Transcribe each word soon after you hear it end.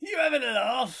having a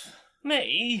laugh?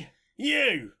 Me?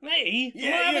 You? Me? Yeah,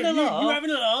 Am I having a laugh? You having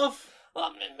a laugh?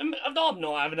 I'm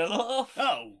not having a laugh.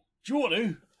 Oh, do you want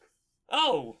to?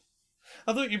 Oh.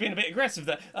 I thought you'd been a bit aggressive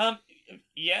there.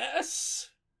 Yes?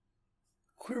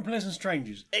 Queer and Pleasant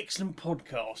Strangers, excellent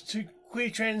podcast. Two queer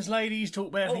trans ladies talk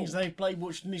about things they've played,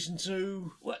 watched and listened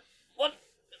to. What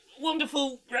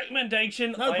wonderful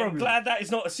recommendation. No problem. I'm glad that is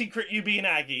not a secret you being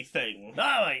Aggie thing.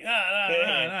 No, mate,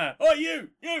 no. Oh, you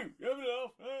having a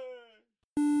laugh?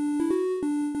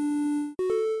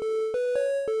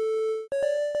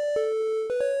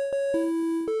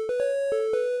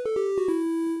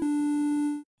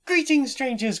 Greetings,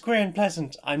 strangers, queer and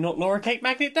pleasant. I'm not Laura Kate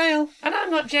Magnet Dale. And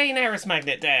I'm not Jane Eris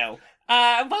Magnet Dale.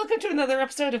 Welcome to another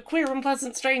episode of Queer and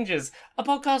Pleasant Strangers, a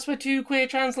podcast where two queer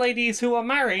trans ladies who are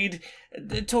married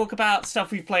talk about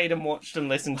stuff we've played and watched and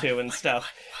listened to and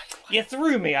stuff. You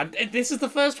threw me. This is the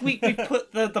first week we've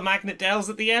put the Magnet Dales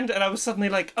at the end, and I was suddenly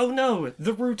like, oh no,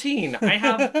 the routine. I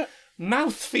have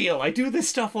mouthfeel. I do this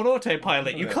stuff on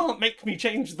autopilot. You can't make me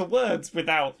change the words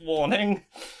without warning.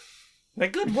 They're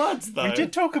good words, though. We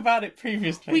did talk about it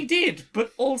previously. We did,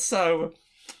 but also...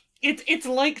 It's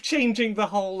like changing the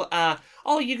whole,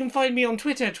 you can find me on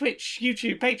Twitter, Twitch,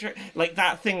 YouTube, Patreon, like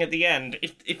that thing at the end.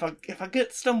 If I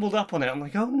get stumbled up on it, I'm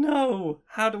like, oh no,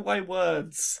 how do I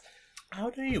words?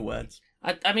 How do you words?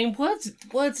 I mean, words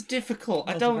are difficult.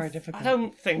 Words are very difficult. I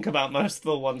don't think about most of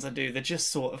the ones I do, they just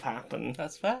sort of happen.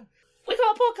 That's fair. We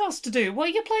got a podcast to do.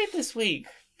 What you played this week?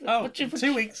 Oh,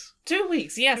 2 weeks. 2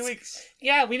 weeks, yes. 2 weeks.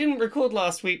 Yeah, we didn't record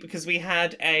last week because we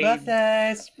had a...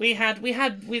 Birthdays. We had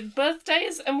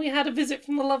birthdays, and we had a visit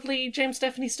from the lovely James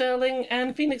Stephanie Sterling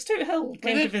and Phoenix Toohill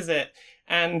came to visit.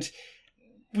 And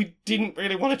we didn't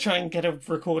really want to try and get a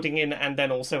recording in and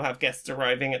then also have guests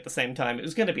arriving at the same time. It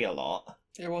was going to be a lot.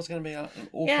 It was going to be an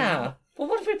awful lot. Well,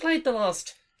 what have we played the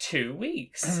last 2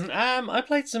 weeks? I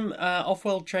played some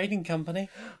Off-World Trading Company.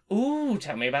 Ooh,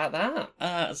 tell me about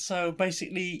that. So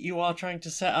basically you are trying to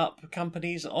set up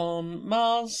companies on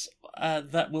Mars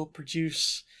that will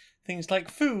produce things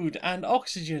like food and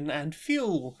oxygen and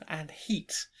fuel and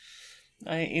heat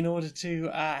in order to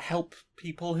help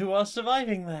people who are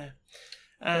surviving there.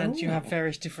 And you have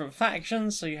various different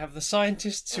factions. So you have the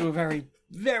scientists who are very,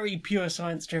 very pure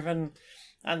science driven,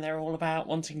 and they're all about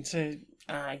wanting to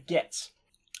get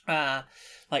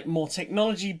like more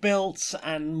technology built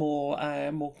and more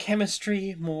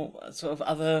chemistry, more sort of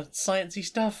other sciencey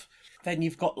stuff. Then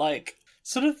you've got like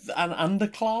sort of an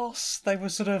underclass. They were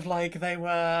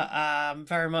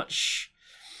very much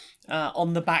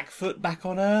on the back foot back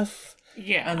on Earth.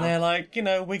 Yeah. And they're like,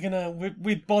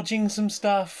 we're bodging some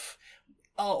stuff.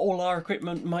 All our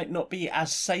equipment might not be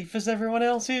as safe as everyone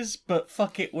else's, but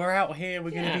fuck it, we're out here, we're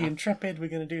going to be intrepid, we're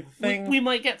going to do the thing. We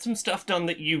might get some stuff done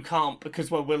that you can't because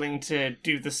we're willing to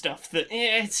do the stuff that,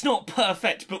 it's not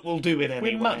perfect, but we'll do it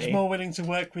anyway. We're much more willing to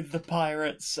work with the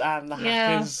pirates and the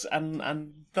hackers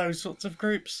and those sorts of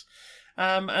groups.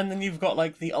 And then you've got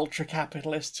like the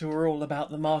ultra-capitalists who are all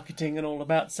about the marketing and all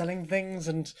about selling things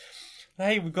and...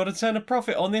 Hey, we've got to turn a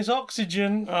profit on this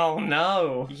oxygen. Oh,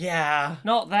 no. Yeah.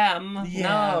 Not them. Yeah.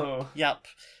 No. Yep.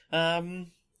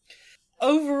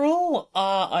 Overall,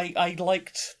 I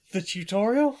liked the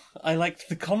tutorial. I liked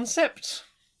the concept.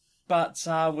 But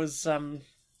I wasn't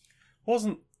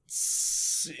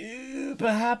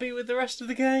super happy with the rest of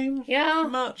the game. Yeah.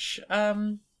 Much.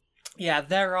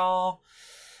 There are...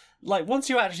 Like, once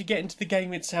you actually get into the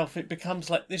game itself, it becomes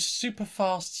like this super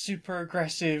fast, super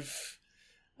aggressive...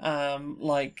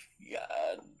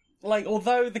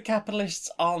 although the capitalists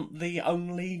aren't the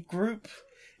only group,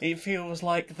 it feels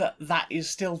like that is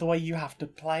still the way you have to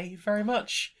play very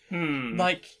much.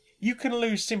 Like, you can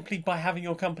lose simply by having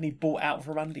your company bought out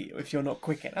from under you if you're not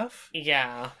quick enough.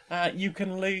 Yeah. You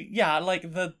can lose... Yeah, like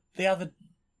I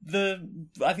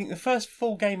think the first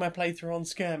full game I played through on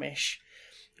Skirmish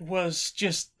was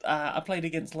just... I played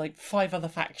against, 5 other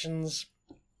factions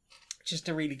just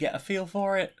to really get a feel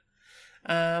for it.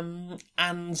 And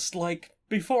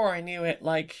before I knew it,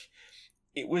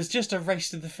 it was just a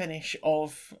race to the finish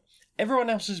of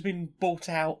everyone else has been bought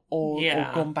out or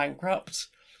gone bankrupt,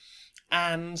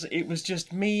 and it was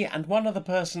just me and one other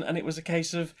person, and it was a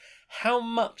case of how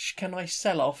much can I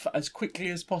sell off as quickly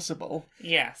as possible?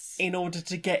 Yes. In order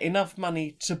to get enough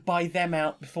money to buy them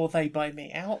out before they buy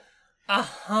me out.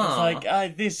 Uh-huh.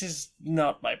 It's this is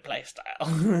not my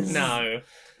playstyle. No.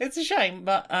 It's a shame,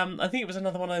 but I think it was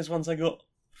another one of those ones I got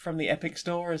from the Epic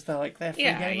Store as their free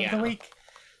game of the week.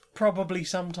 Probably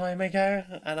some time ago,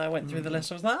 and I went through the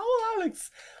list. I was like, Alex,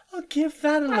 I'll give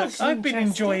that a look. I've been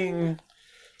enjoying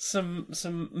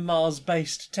some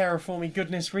Mars-based terraforming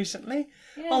goodness recently.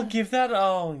 Yeah. I'll give that.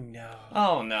 Oh no!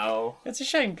 Oh no. It's a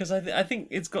shame because I think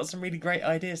it's got some really great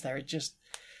ideas there. It just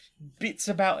bits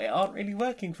about it aren't really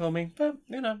working for me. But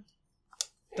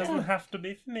doesn't have to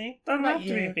be for me. Doesn't have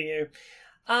to be for you.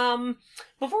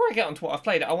 Before I get on to what I've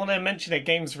played, I want to mention a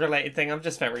games-related thing I'm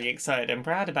just very excited and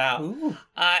proud about. Ooh.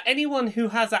 Anyone who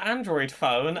has an Android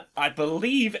phone, I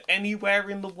believe anywhere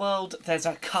in the world, there's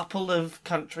a couple of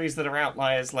countries that are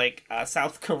outliers, like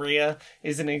South Korea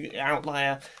is an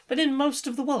outlier, but in most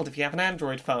of the world, if you have an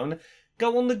Android phone,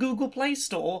 go on the Google Play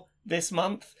Store this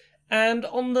month, and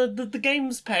on the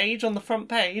games page, on the front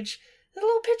page, there's a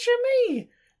little picture of me.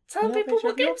 Tell people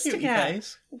what games to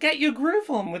get. Get your groove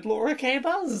on with Laura K.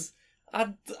 Buzz.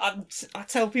 I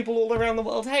tell people all around the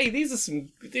world, hey, these are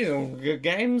good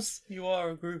games. You are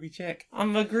a groovy chick.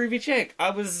 I'm a groovy chick. I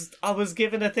was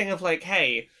given a thing of like,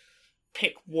 hey,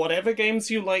 pick whatever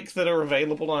games you like that are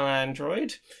available on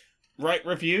Android. Write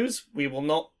reviews. We will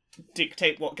not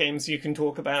dictate what games you can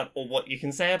talk about or what you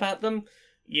can say about them.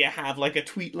 You have like a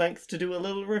tweet length to do a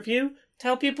little review.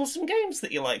 Tell people some games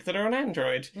that you like that are on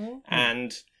Android. Mm-hmm.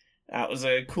 And that was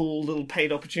a cool little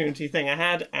paid opportunity thing I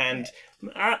had, and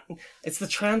it's the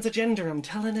trans agenda. I'm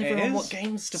telling everyone what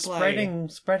games to play.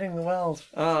 Spreading the world.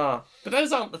 But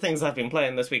those aren't the things I've been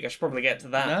playing this week. I should probably get to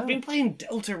that. No. I've been playing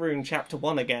Deltarune Chapter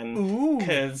 1 again. Ooh.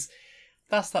 Because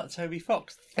that's that Toby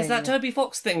Fox thing. It's that Toby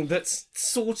Fox thing that's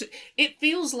sort of... It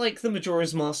feels like the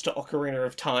Majora's Master Ocarina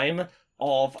of Time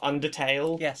of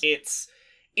Undertale. Yes.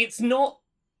 It's not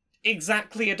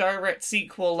exactly a direct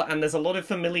sequel, and there's a lot of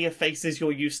familiar faces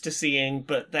you're used to seeing,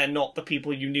 but they're not the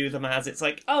people you knew them as. It's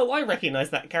like, oh, I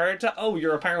recognise that character. Oh,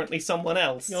 you're apparently someone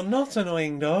else. You're not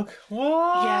Annoying Dog.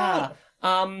 What?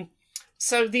 Yeah.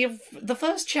 So the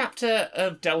first chapter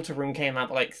of Deltarune came out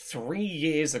like 3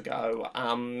 years ago.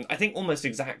 I think almost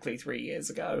exactly 3 years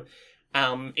ago.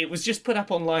 It was just put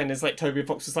up online as like Toby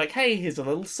Fox was like, hey, here's a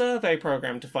little survey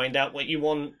program to find out what you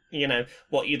want,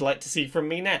 what you'd like to see from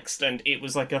me next. And it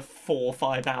was like a 4 or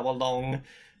 5 hour long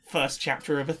first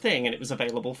chapter of a thing, and it was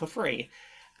available for free.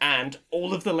 And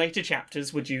all of the later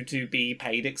chapters were due to be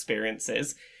paid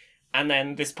experiences. And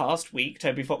then this past week,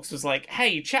 Toby Fox was like,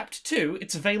 hey, chapter 2,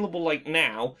 it's available like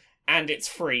now, and it's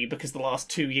free because the last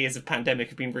 2 years of pandemic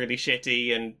have been really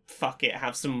shitty, and fuck it,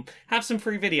 have some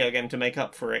free video game to make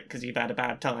up for it because you've had a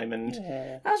bad time, and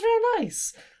that was real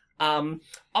nice.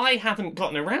 I haven't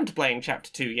gotten around to playing chapter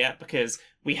 2 yet because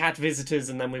we had visitors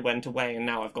and then we went away, and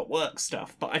now I've got work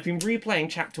stuff. But I've been replaying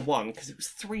chapter 1 because it was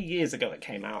 3 years ago it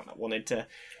came out, and I wanted to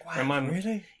remind...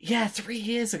 Really? Yeah, 3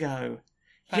 years ago.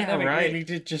 Pandemic yeah, right. Really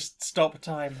did just stop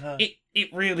time, huh?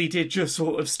 It really did just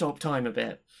sort of stop time a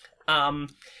bit.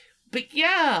 But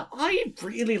yeah, I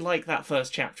really like that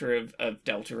first chapter of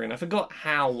Deltarune. I forgot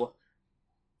how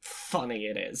funny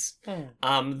it is.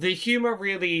 The humour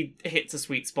really hits a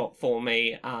sweet spot for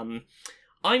me.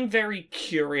 I'm very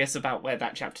curious about where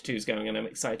that chapter 2 is going, and I'm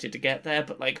excited to get there,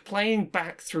 but like playing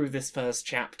back through this first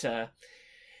chapter,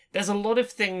 there's a lot of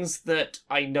things that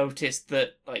I noticed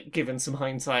that, like, given some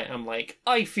hindsight, I'm like,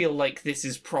 I feel like this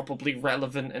is probably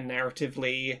relevant and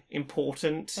narratively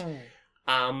important.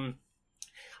 I'm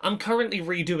currently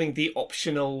redoing the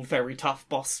optional very tough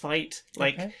boss fight.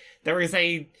 Like,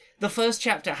 the first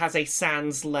chapter has a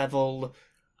Sans level,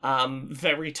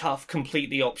 very tough,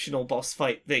 completely optional boss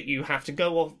fight that you have to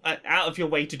go out of your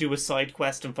way to do a side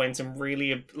quest and find some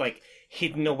really, like,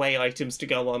 hidden away items to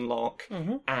go unlock.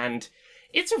 And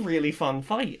it's a really fun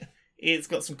fight. It's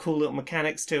got some cool little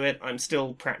mechanics to it. I'm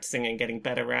still practicing and getting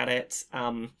better at it.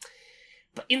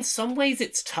 But in some ways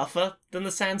it's tougher than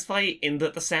the Sans fight, in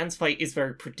that the Sans fight is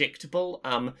very predictable.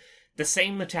 The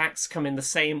same attacks come in the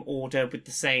same order with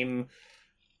the same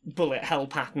bullet hell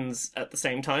patterns at the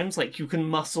same times. Like, you can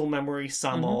muscle memory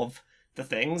some of the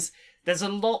things. There's a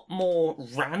lot more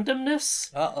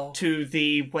randomness to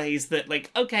the ways that,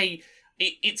 like, okay,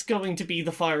 it's going to be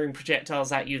the firing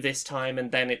projectiles at you this time,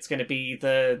 and then it's going to be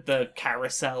the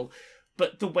carousel.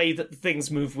 But the way that the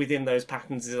things move within those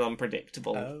patterns is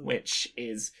unpredictable, which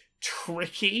is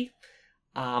tricky.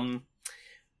 But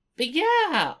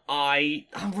yeah, I'm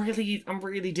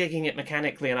really digging it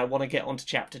mechanically, and I want to get onto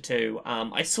chapter 2.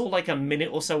 I saw like a minute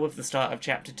or so of the start of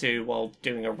chapter 2 while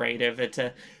doing a raid over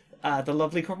to the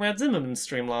lovely Conrad Zimmerman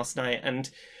stream last night, and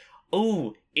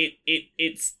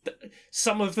it's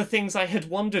some of the things I had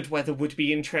wondered whether would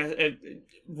be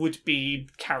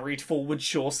carried forward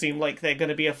sure seem like they're going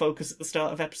to be a focus at the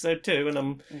start of episode 2, and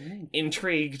I'm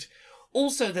intrigued.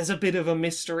 Also, there's a bit of a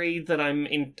mystery that I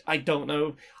don't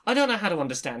know how to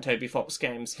understand Toby Fox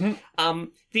games. The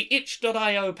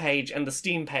itch.io page and the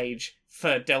Steam page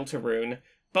for Deltarune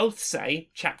both say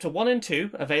Chapter 1 and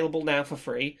 2 available now for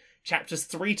free, Chapters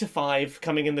 3 to 5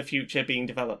 coming in the future, being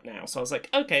developed now. So I was like,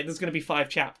 okay, there's going to be 5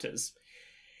 chapters.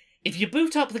 If you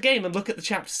boot up the game and look at the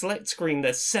chapter select screen,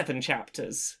 there's 7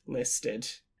 chapters listed.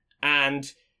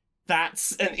 And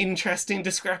that's an interesting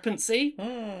discrepancy.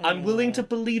 I'm willing to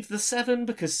believe the 7,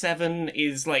 because 7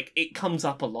 is, like, it comes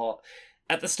up a lot.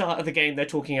 At the start of the game, they're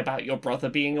talking about your brother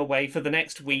being away for the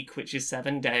next week, which is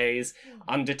 7 days.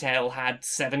 Undertale had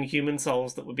 7 human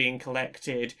souls that were being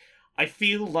collected. I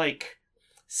feel like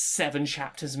 7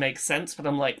 chapters make sense, but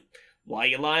I'm like, why are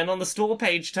you lying on the store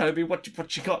page, Toby? What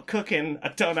you got cooking? I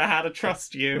don't know how to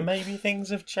trust you. Maybe things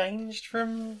have changed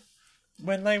from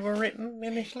when they were written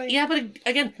initially? Yeah, but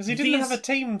again... Because he didn't have a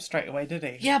team straight away, did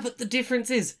he? Yeah, but the difference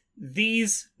is,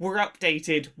 these were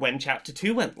updated when Chapter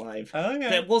 2 went live. Oh, yeah.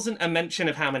 There wasn't a mention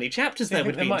of how many chapters there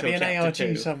would be until Chapter 2. There might be an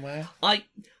ARG somewhere.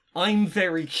 I'm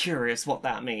very curious what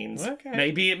that means. Okay.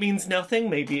 Maybe it means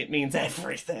nothing, maybe it means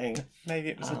everything. Maybe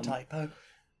it was a typo.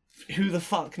 Who the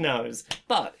fuck knows?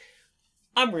 But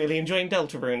I'm really enjoying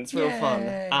Deltarune. It's real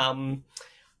fun.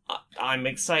 I'm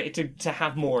excited to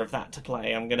have more of that to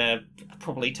play.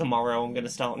 Probably tomorrow, I'm gonna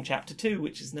start on Chapter 2,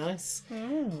 which is nice.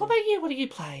 What about you? What have you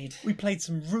played? We played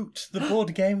some Root, the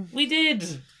board game. We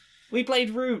did! We played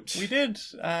Root. We did.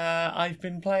 I've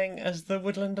been playing as the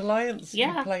Woodland Alliance.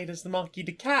 Yeah. We played as the Marquis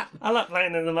de Cat. I like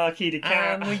playing in the Marquis de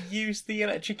Cat. And we used the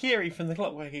Electric Eerie from the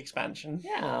Clockwork expansion.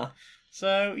 Yeah.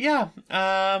 So, yeah.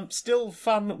 Still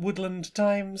fun Woodland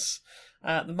times.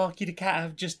 The Marquis de Cat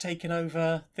have just taken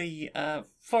over the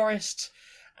forest,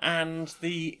 and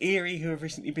the Eerie, who have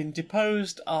recently been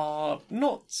deposed, are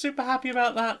not super happy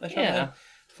about that. They're trying to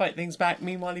fight things back.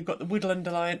 Meanwhile, you've got the Woodland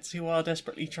Alliance, who are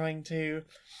desperately trying to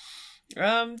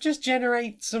just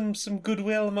generate some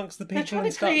goodwill amongst the people. They're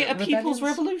trying to create a people's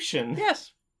revolution.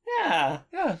 Yes. Yeah.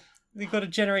 Yeah. You've got to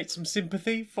generate some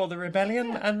sympathy for the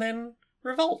rebellion and then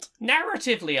revolt.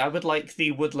 Narratively, I would like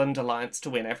the Woodland Alliance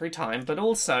to win every time, but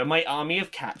also my army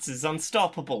of cats is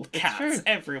unstoppable. Cats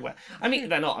everywhere. I mean,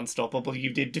 they're not unstoppable.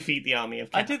 You did defeat the army of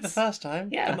cats. I did the first time,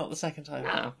 but not the second time.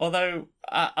 No. Although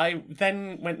I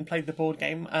then went and played the board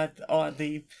game, or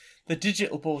the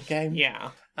digital board game,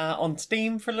 on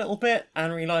Steam for a little bit,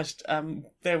 and realised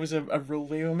there was a rule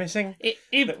we were missing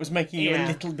that was making you a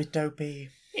little bit dopey.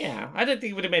 Yeah, I don't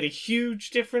think it would have made a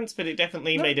huge difference, but it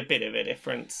definitely made a bit of a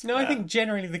difference. No, I think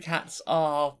generally the cats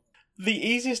are the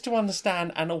easiest to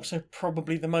understand and also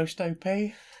probably the most OP.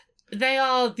 They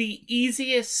are the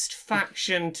easiest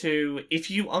faction to, if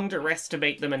you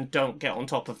underestimate them and don't get on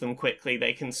top of them quickly,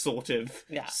 they can sort of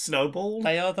snowball.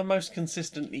 They are the most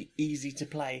consistently easy to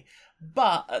play.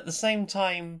 But at the same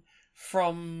time,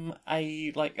 from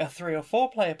a 3 or 4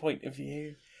 player point of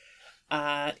view,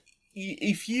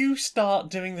 if you start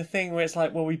doing the thing where it's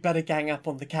like, well, we better gang up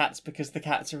on the cats because the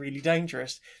cats are really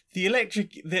dangerous, the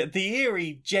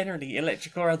Eerie, generally,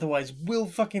 electric or otherwise, will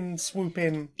fucking swoop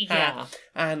in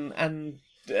and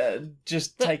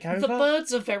just take over. The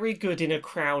birds are very good in a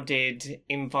crowded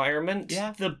environment.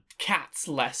 Yeah. The cats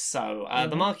less so.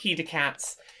 The Marquis de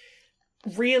Cats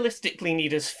realistically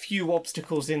need as few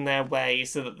obstacles in their way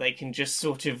so that they can just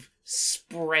sort of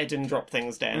spread and drop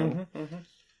things down.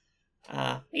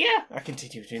 I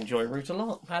continue to enjoy Root a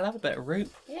lot. I love a bit of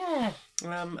Root. Yeah.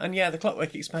 And the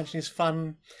Clockwork expansion is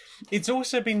fun. It's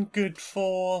also been good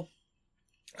for...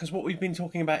 Because what we've been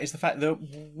talking about is the fact that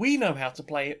we know how to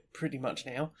play it pretty much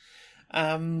now.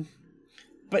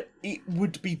 But it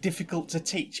would be difficult to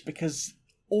teach because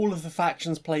all of the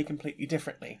factions play completely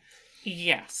differently.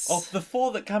 Yes. Of the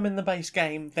 4 that come in the base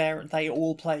game, they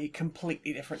all play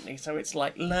completely differently. So it's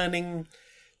like learning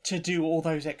to do all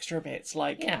those extra bits,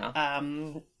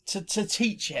 to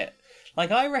teach it.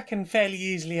 Like, I reckon fairly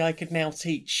easily I could now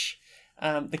teach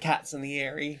the cats and the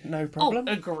Eerie, no problem.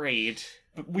 Oh, agreed.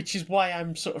 Which is why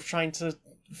I'm sort of trying to,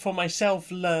 for myself,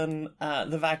 learn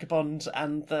the Vagabond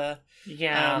and the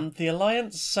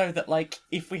Alliance, so that, like,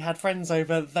 if we had friends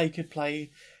over, they could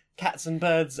play Cats and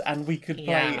Birds and we could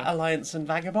play Alliance and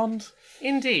Vagabond.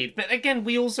 Indeed, but again,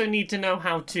 we also need to know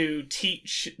how to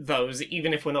teach those,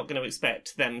 even if we're not going to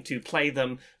expect them to play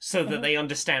them, so that they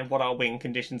understand what our win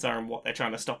conditions are and what they're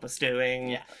trying to stop us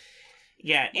doing.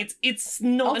 Yeah, it's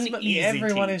not ultimately, an easy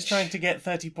everyone teach. is trying to get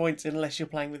 30 points unless you're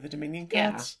playing with the Dominion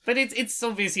cards. Yeah, but it's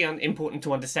obviously important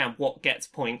to understand what gets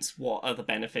points, what are the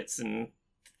benefits and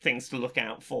things to look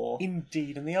out for.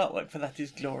 Indeed, and the artwork for that is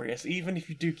glorious, even if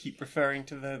you do keep referring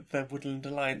to the Woodland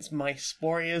Alliance Mice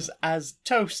Warriors as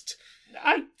toast.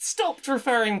 I stopped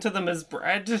referring to them as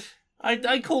bread.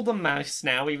 I call them mouse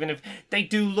now, even if they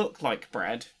do look like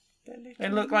bread. They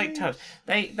look like toast.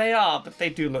 They are, but they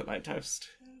do look like toast.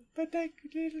 But they're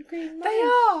little green mice. They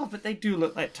are, but they do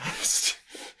look like toast.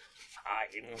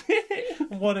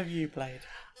 fine. What have you played?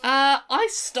 I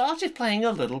started playing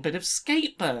a little bit of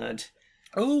Skatebird.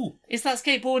 Oh, Is that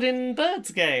skateboarding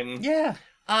birds game? yeah.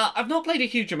 I've not played a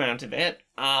huge amount of it.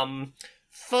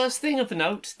 First thing of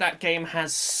note, that game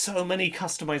has so many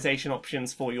customization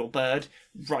options for your bird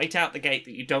right out the gate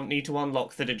that you don't need to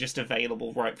unlock, that are just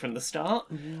available right from the start.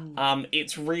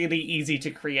 It's really easy to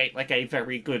create like a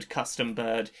very good custom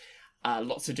bird.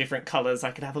 Lots of different colours.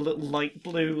 I could have a little light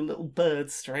blue little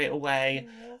bird straight away,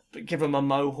 but give them a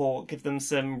mohawk, give them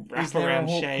some Is there a wraparound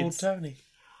hawk shades. called Tony?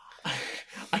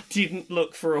 I didn't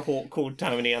look for a hawk called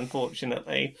Tony,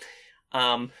 unfortunately.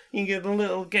 You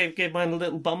can give mine a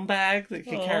little bum bag that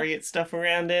can carry its stuff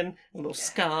around in, a little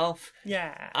scarf.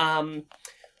 Yeah.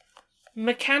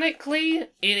 Mechanically,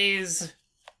 it is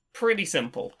pretty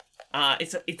simple.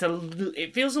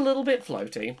 It feels a little bit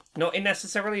floaty, not in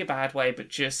necessarily a bad way, but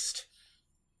just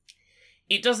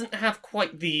it doesn't have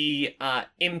quite the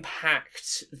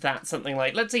impact that something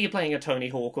like, let's say you're playing a Tony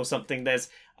Hawk or something. There's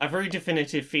a very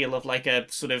definitive feel of like a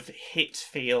sort of hit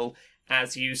feel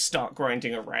as you start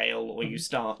grinding a rail or you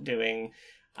start doing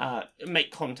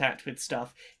make contact with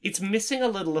stuff. It's missing a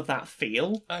little of that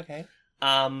feel. Okay.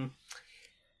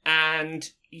 And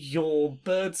your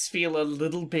birds feel a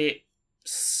little bit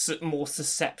more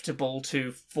susceptible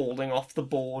to falling off the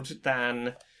board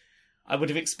than I would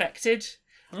have expected.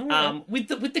 With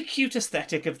the cute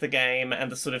aesthetic of the game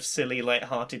and the sort of silly,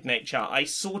 light-hearted nature, I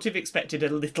sort of expected a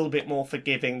little bit more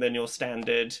forgiving than your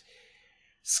standard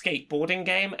skateboarding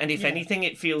game, and if anything,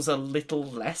 it feels a little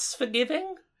less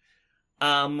forgiving.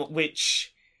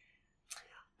 Which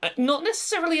not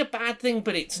necessarily a bad thing,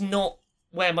 but it's not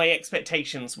where my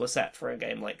expectations were set for a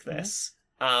game like this.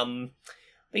 But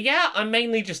yeah, I'm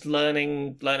mainly just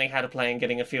learning how to play and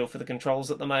getting a feel for the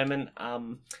controls at the moment.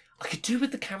 I could do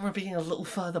with the camera being a little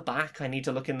further back. I need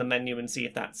to look in the menu and see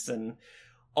if that's an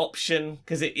option,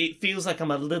 because it feels like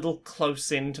I'm a little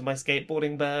close into my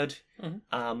skateboarding bird.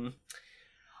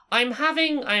 I'm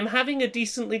having a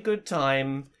decently good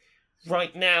time.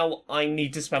 Right now, I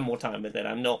need to spend more time with it.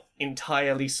 I'm not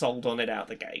entirely sold on it out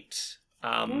the gate.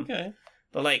 Okay.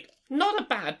 But, like, not a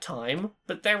bad time,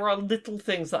 but there are little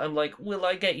things that I'm like, will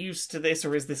I get used to this,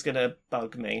 or is this going to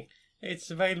bug me?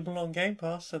 It's available on Game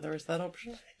Pass, so there is that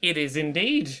option. It is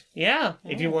indeed. Yeah.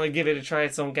 If you want to give it a try,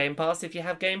 it's on Game Pass if you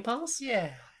have Game Pass.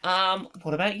 Yeah.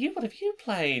 What about you? What have you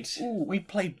played? Ooh, we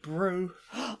played Brew.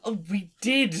 Oh, we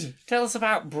did! Tell us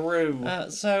about Brew.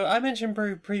 So I mentioned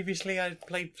Brew previously. I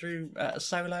played through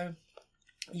solo.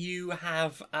 You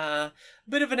have a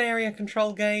bit of an area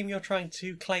control game. You're trying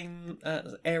to claim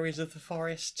areas of the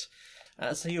forest.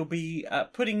 So you'll be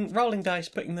rolling dice,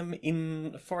 putting them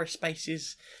in forest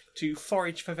spaces to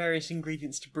forage for various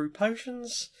ingredients to brew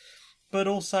potions. But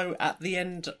also at the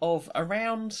end of a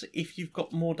round, if you've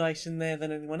got more dice in there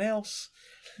than anyone else,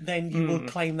 then you will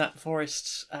claim that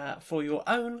forest for your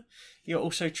own. You're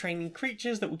also training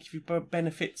creatures that will give you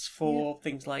benefits for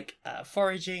things like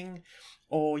foraging,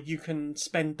 or you can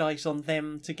spend dice on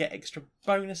them to get extra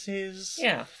bonuses.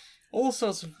 Yeah. All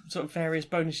sorts of sort of various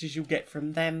bonuses you'll get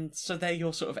from them. So they're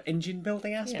your sort of engine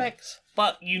building aspects.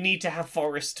 But you need to have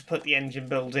forests to put the engine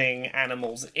building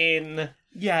animals in.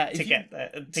 Yeah, to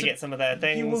get some of their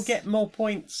things. You will get more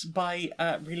points by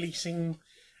releasing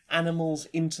animals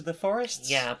into the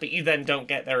forests. Yeah, but you then don't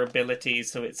get their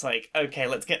abilities, so it's like, okay,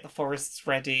 let's get the forests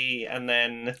ready, and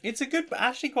then It's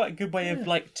actually quite a good way of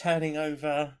like turning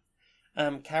over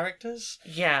characters.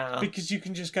 Yeah. Because you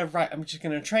can just go, right, I'm just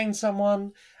going to train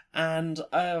someone, and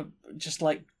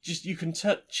you can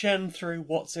churn through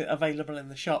what's available in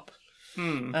the shop.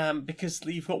 Because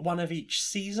you've got one of each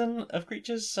season of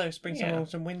creatures, so spring, summer,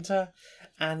 autumn, winter,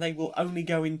 and they will only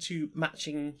go into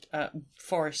matching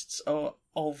forests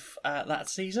of that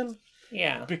season.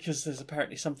 Yeah. Because there's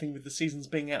apparently something with the seasons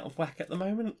being out of whack at the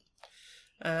moment.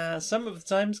 Some of the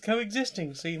times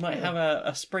coexisting, so you might have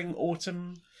a spring,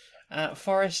 autumn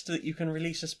forest that you can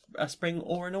release a spring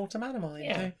or an autumn animal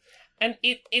into. And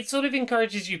it sort of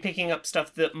encourages you picking up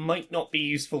stuff that might not be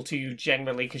useful to you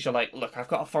generally, because you're like, look, I've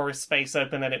got a forest space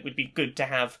open and it would be good to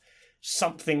have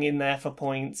something in there for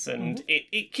points, and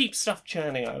it keeps stuff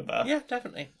churning over. Yeah,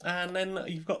 definitely. And then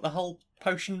you've got the whole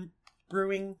potion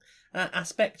brewing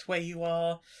aspect where you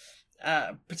are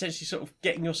potentially sort of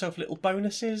getting yourself little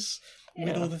bonuses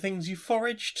with all the things you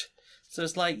foraged. So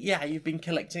it's like, you've been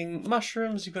collecting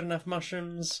mushrooms, you've got enough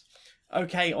mushrooms.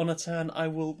 Okay, on a turn, I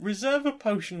will reserve a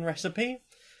potion recipe,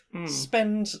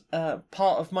 spend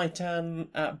part of my turn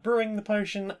brewing the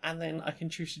potion, and then I can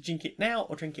choose to drink it now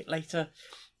or drink it later,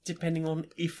 depending on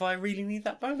if I really need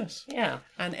that bonus. Yeah.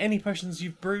 And any potions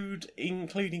you've brewed,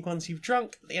 including ones you've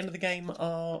drunk, at the end of the game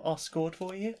are scored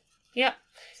for you. Yeah.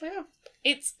 So yeah.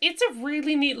 It's a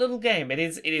really neat little game. It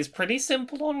is pretty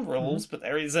simple on rules, but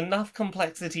there is enough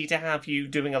complexity to have you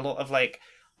doing a lot of like,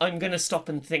 I'm going to stop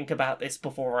and think about this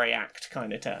before I act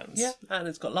kind of turns. Yeah, and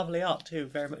it's got lovely art too,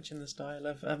 very much in the style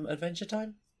of Adventure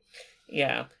Time.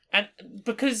 Yeah, and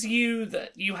because you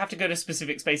have to go to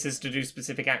specific spaces to do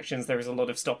specific actions, there is a lot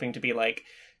of stopping to be like,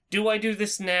 do I do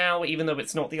this now, even though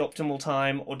it's not the optimal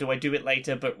time, or do I do it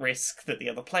later but risk that the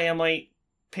other player might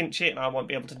pinch it and I won't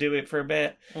be able to do it for a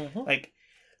bit? Like,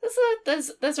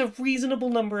 there's a reasonable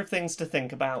number of things to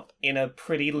think about in a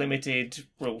pretty limited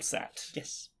rule set.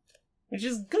 Yes. Which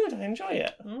is good, I enjoy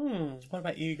it. What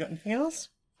about you? Got anything else?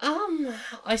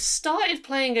 I started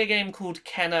playing a game called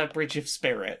Kenna Bridge of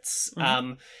Spirits.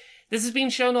 This has been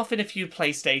shown off in a few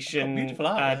PlayStation beautiful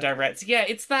art, directs. Yeah,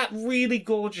 it's that really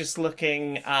gorgeous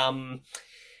looking,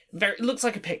 it looks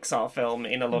like a Pixar film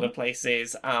in a lot of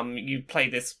places. You play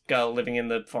this girl living in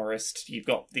the forest. You've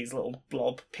got these little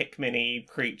blob Pikmin-y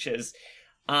creatures.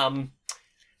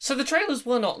 So the trailers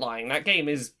were not lying. That game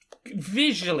is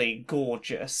visually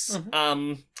gorgeous.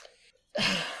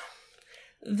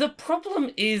 The problem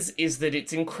is that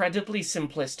it's incredibly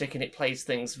simplistic and it plays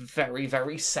things very,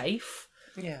 very safe.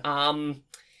 Yeah.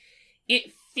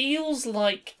 It feels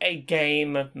like a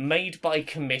game made by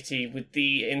committee with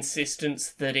the insistence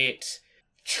that it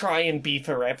try and be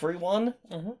for everyone.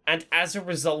 And as a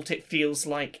result, it feels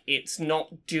like it's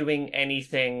not doing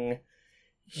anything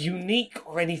unique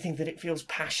or anything that it feels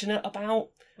passionate about.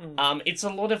 It's a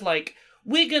lot of like,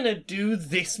 we're gonna do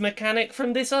this mechanic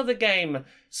from this other game,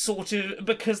 sort of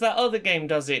because that other game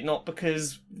does it, not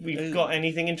because we've got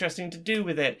anything interesting to do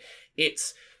with it.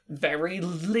 It's very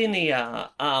linear.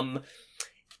 I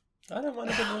don't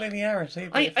mind a bit of linearity.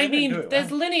 I mean,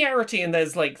 there's linearity and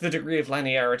there's like the degree of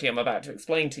linearity I'm about to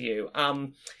explain to you.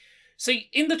 So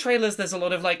in the trailers, there's a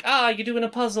lot of like, you're doing a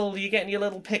puzzle, you're getting your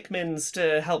little Pikmins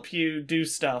to help you do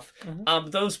stuff.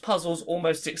 Those puzzles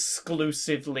almost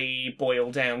exclusively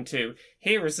boil down to,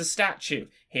 here is a statue,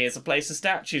 here's a place a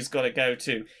statue's got to go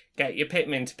to. Get your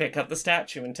Pikmin to pick up the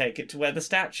statue and take it to where the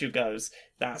statue goes.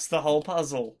 That's the whole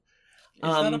puzzle.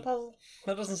 Is that a puzzle?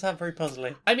 That doesn't sound very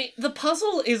puzzly. I mean, the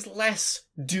puzzle is less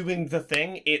doing the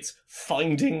thing, it's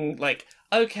finding, like,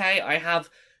 okay, I have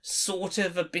sort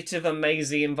of a bit of a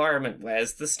mazy environment.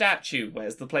 Where's the statue?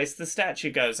 Where's the place the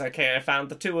statue goes? Okay, I found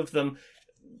the two of them.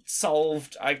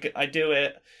 Solved. I do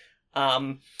it.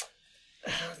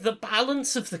 The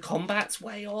balance of the combat's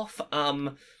way off.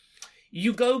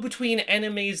 You go between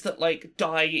enemies that, like,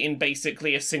 die in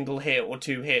basically a single hit or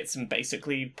two hits and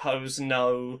basically pose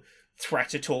no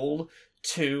threat at all,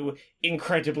 to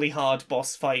incredibly hard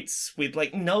boss fights with,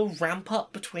 like, no ramp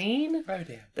up between. Oh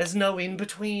dear. There's no in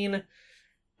between.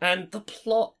 And the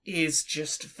plot is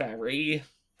just very...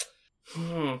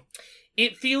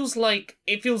 It feels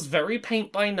very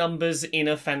paint by numbers,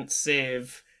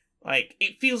 inoffensive. Like,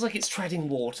 it feels like it's treading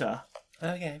water.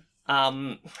 Okay.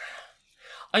 I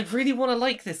really want to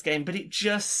like this game, but it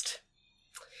just...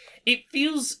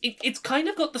 It's kind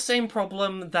of got the same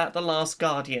problem that The Last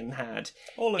Guardian had.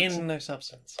 All looks and no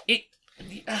substance.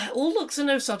 All looks and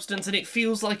no substance, and it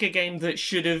feels like a game that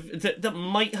should have... That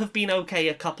might have been okay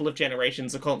a couple of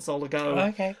generations of console ago.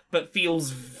 Okay. But feels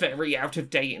very out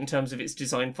of date in terms of its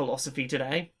design philosophy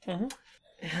today.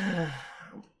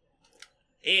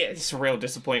 It's a real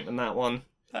disappointment, that one.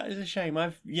 That is a shame.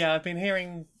 I've been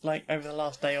hearing, like, over the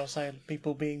last day or so,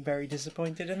 people being very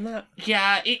disappointed in that.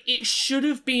 Yeah, it should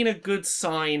have been a good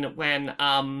sign when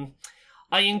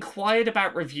I inquired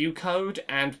about review code,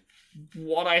 and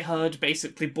what I heard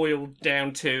basically boiled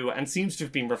down to, and seems to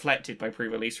have been reflected by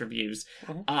pre-release reviews,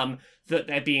 that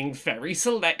they're being very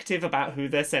selective about who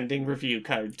they're sending review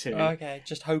code to. Okay,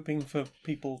 just hoping for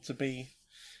people to be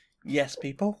yes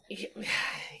people.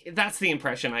 That's the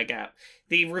impression I get.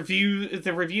 The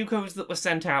review codes that were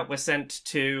sent out were sent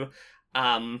to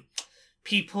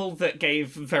people that gave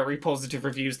very positive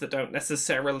reviews that don't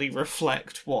necessarily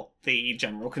reflect what the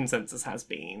general consensus has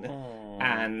been.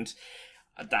 And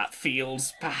that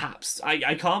feels, perhaps,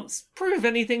 I can't prove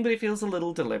anything, but it feels a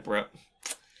little deliberate.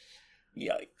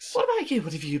 Yikes. What about you?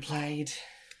 What have you played?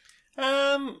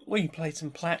 We played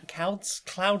some Cloud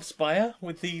Spire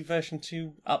with the version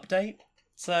 2 update.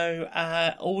 So,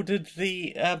 ordered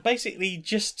the,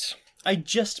 I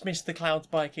just missed the Cloud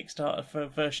Spire Kickstarter for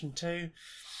version 2.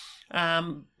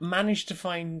 Managed to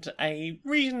find a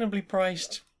reasonably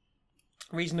priced,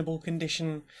 reasonable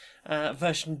condition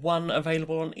version 1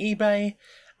 available on eBay,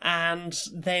 and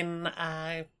then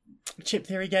Chip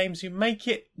Theory Games, who make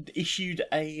it, issued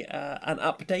an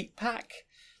update pack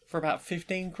for about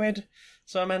 15 quid.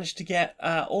 So I managed to get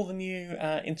all the new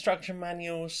instruction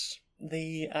manuals,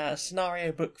 the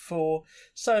scenario book for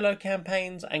solo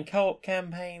campaigns and co-op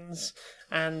campaigns,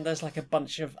 and there's like a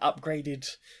bunch of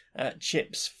upgraded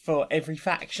chips for every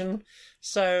faction.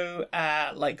 So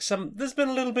there's been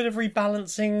a little bit of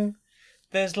rebalancing.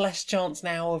 There's less chance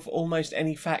now of almost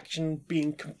any faction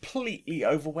being completely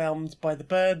overwhelmed by the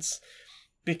birds,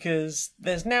 because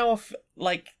there's now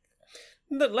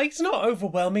it's not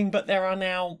overwhelming, but there are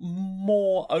now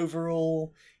more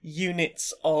overall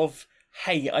units of,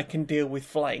 hey, I can deal with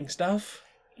flying stuff.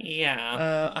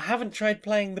 Yeah. I haven't tried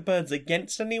playing the birds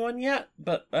against anyone yet,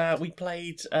 but we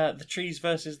played the trees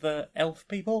versus the elf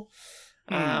people.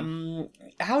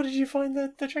 How did you find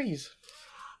the trees?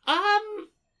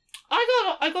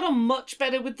 I got on much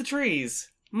better with the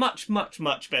trees. Much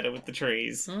better with the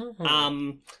trees.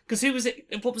 Mm-hmm. Because who was it?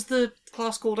 What was the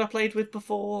class called I played with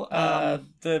before?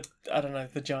 The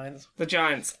giants. The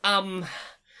Giants.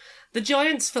 The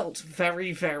Giants felt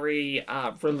very, very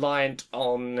reliant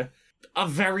on a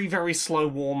very, very slow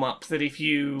warm-up, that if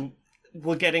you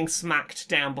were getting smacked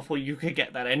down before you could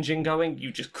get that engine going,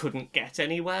 you just couldn't get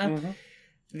anywhere. Mm-hmm.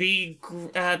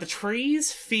 The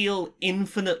trees feel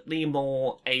infinitely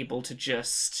more able to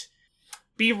just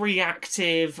be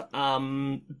reactive,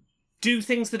 do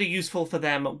things that are useful for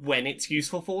them when it's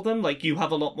useful for them. Like, you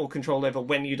have a lot more control over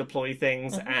when you deploy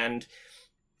things, and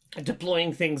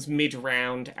deploying things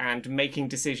mid-round and making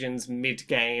decisions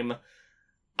mid-game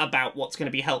about what's going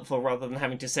to be helpful, rather than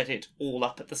having to set it all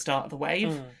up at the start of the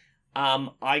wave.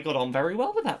 I got on very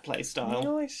well with that playstyle.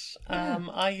 Nice.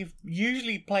 I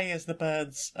usually play as the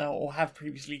birds, or have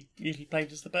previously usually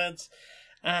played as the birds,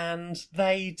 and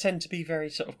they tend to be very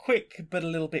sort of quick, but a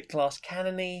little bit glass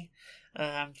cannon-y.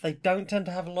 They don't tend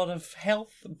to have a lot of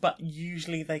health, but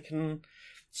usually they can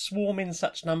swarm in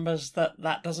such numbers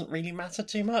that doesn't really matter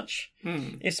too much,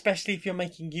 especially if you're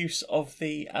making use of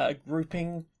the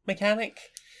grouping mechanic.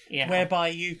 Yeah. Whereby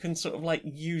you can sort of like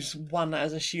use one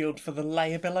as a shield for the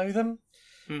layer below them.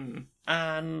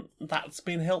 And that's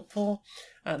been helpful.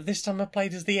 This time I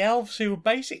played as the elves, who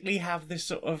basically have this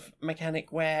sort of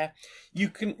mechanic where you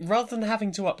can, rather than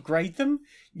having to upgrade them,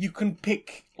 you can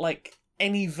pick like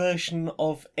any version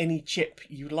of any chip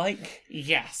you like.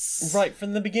 Yes. Right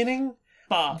from the beginning.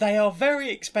 But they are very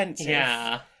expensive.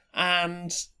 Yeah.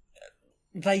 And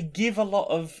they give a lot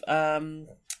of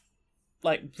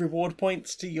reward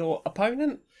points to your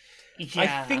opponent.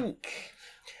 Yeah. I think,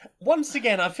 once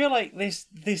again, I feel like this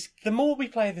the more we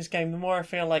play this game, the more I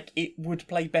feel like it would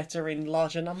play better in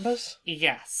larger numbers.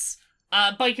 Yes.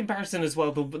 By comparison as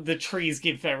well, the trees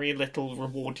give very little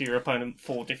reward to your opponent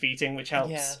for defeating, which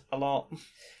helps a lot.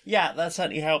 Yeah, that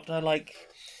certainly helped. I like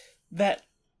that.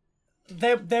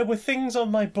 There were things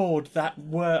on my board that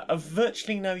were of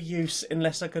virtually no use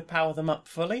unless I could power them up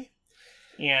fully.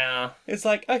 Yeah. It's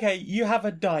like, okay, you have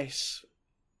a dice.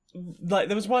 Like,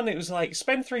 there was one, it was like,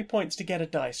 spend 3 points to get a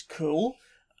dice. Cool.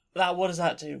 What does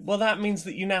that do? Well, that means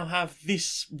that you now have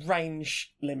this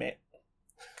range limit.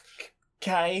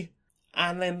 Okay.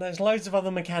 And then there's loads of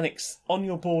other mechanics on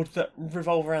your board that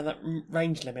revolve around that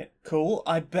range limit. Cool.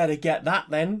 I better get that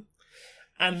then.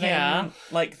 And then,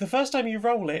 like, the first time you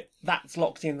roll it, that's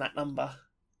locked in, that number.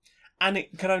 And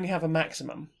it can only have a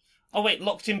maximum. Oh, wait,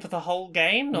 locked in for the whole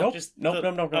game? Nope. Nope.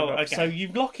 Okay. So you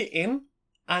lock it in,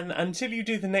 and until you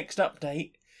do the next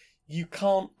update, you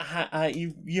can't.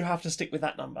 You have to stick with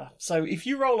that number. So if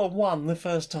you roll a 1 the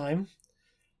first time,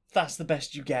 that's the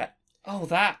best you get. Oh,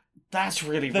 that's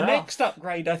really The rough. next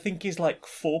upgrade, I think, is like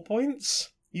 4 points.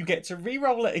 You get to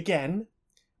re-roll it again.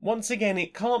 Once again,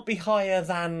 it can't be higher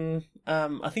than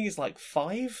I think it's like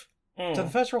 5. So the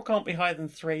first roll can't be higher than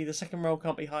 3. The second roll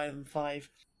can't be higher than 5.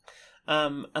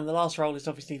 And the last roll is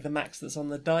obviously the max that's on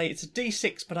the die. It's a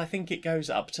D6, but I think it goes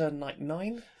up to like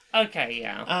 9. Okay,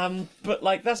 yeah. But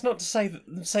like, that's not to say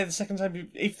the second time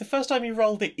if the first time you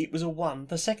rolled it, it was a 1.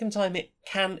 The second time it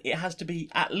has to be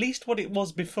at least what it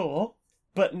was before,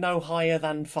 but no higher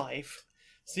than 5.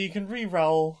 So you can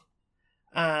re-roll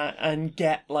and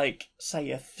get like, say,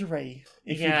 a 3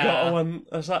 if you've got a 1.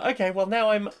 I was like, okay, well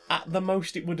now I'm at the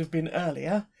most it would have been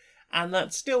earlier. And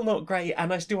that's still not great,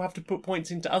 and I still have to put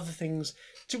points into other things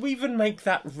to even make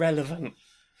that relevant.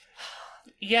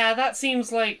 Yeah, that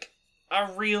seems like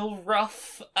a real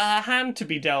rough hand to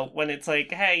be dealt when it's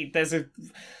like, hey,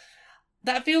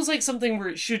 that feels like something where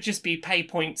it should just be pay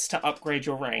points to upgrade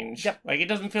your range. Yep. Like, it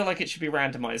doesn't feel like it should be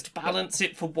randomised. Balance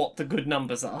it for what the good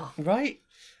numbers are. Right.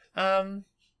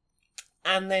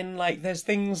 And then, like, there's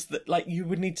things that, like, you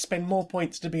would need to spend more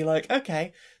points to be like,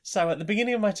 okay, so at the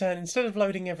beginning of my turn, instead of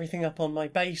loading everything up on my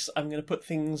base, I'm going to put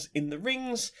things in the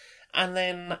rings, and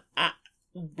then,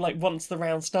 once the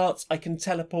round starts, I can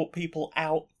teleport people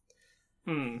out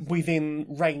within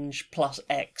range plus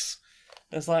X.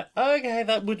 It's like, okay,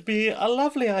 that would be a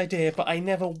lovely idea, but I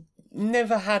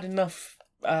never had enough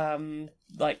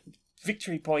like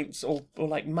victory points or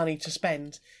like money to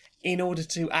spend in order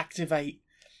to activate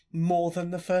more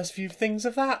than the first few things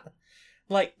of that.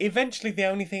 Like, eventually the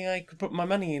only thing I could put my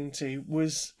money into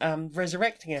was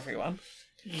resurrecting everyone.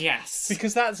 Yes.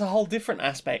 Because that's a whole different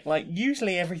aspect. Like,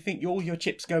 usually all your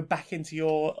chips go back into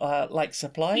your, like,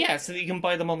 supply. Yeah, so that you can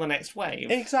buy them on the next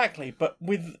wave. Exactly. But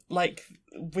with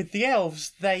the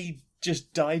elves, they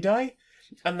just die,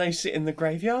 and they sit in the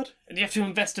graveyard. And you have to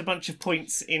invest a bunch of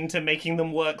points into making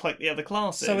them work like the other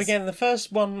classes. So again, the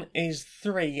first one is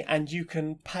 3, and you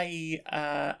can pay,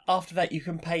 after that you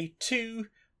can pay 2,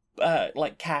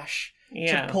 like, cash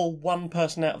to pull one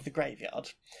person out of the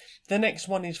graveyard. The next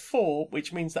one is 4,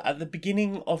 which means that at the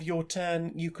beginning of your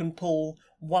turn, you can pull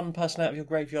one person out of your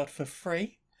graveyard for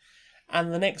free.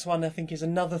 And the next one, I think, is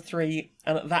another 3,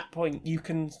 and at that point, you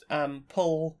can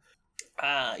pull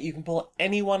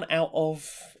anyone out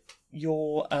of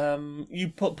your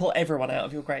pull everyone out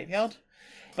of your graveyard.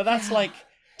 But that's like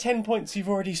 10 points you've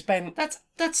already spent.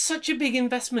 That's such a big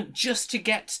investment just to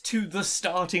get to the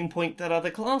starting point that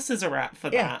other classes are at for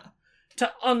that.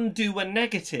 To undo a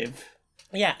negative.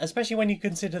 Yeah, especially when you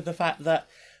consider the fact that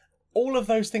all of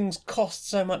those things cost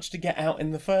so much to get out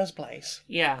in the first place.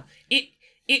 Yeah.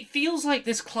 It feels like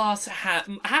this class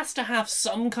has to have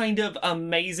some kind of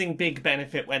amazing big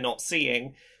benefit we're not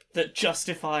seeing that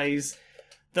justifies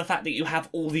the fact that you have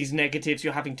all these negatives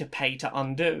you're having to pay to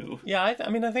undo. Yeah, I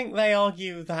think they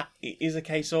argue that it is a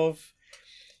case of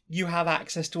you have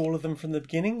access to all of them from the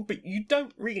beginning, but you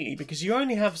don't really, because you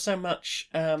only have so much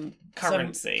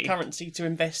currency to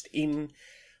invest in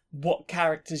what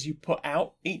characters you put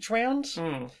out each round.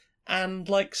 And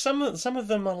like some of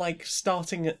them are like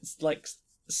starting at like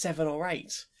 7 or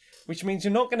 8, which means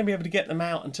you're not going to be able to get them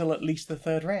out until at least the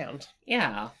 3rd round.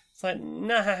 Yeah. It's like,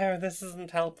 no, this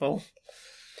isn't helpful.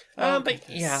 But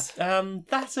yeah,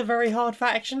 that's a very hard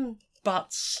faction,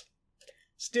 but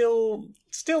still,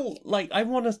 like, I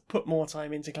want to put more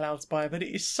time into Cloudspire, but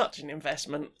it is such an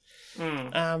investment.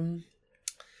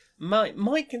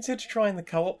 Might consider trying the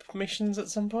co-op missions at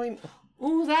some point.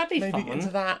 Ooh, that'd be maybe fun. Maybe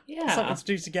into that. Yeah. Something to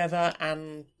do together,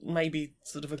 and maybe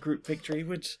sort of a group victory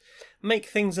would make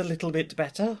things a little bit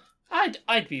better.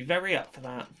 I'd be very up for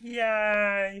that.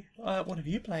 Yay! What have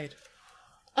you played?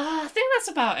 I think that's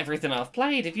about everything I've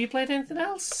played. Have you played anything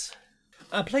else?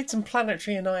 I played some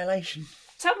Planetary Annihilation.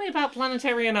 Tell me about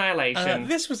Planetary Annihilation.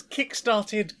 This was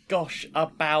kickstarted,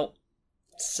 about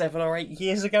 7 or 8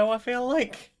 years ago, I feel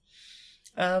like.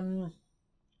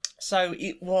 So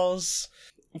it was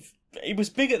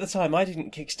big at the time. I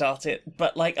didn't kickstart it,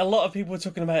 but like a lot of people were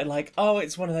talking about it like, oh,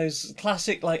 it's one of those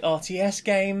classic like RTS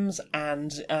games,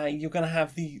 and you're going to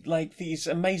have these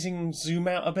amazing zoom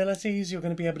out abilities. You're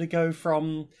going to be able to go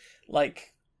from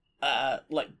like a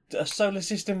solar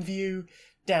system view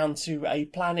down to a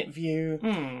planet view,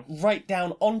 right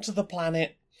down onto the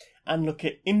planet, and look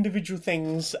at individual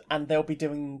things, and they'll be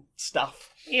doing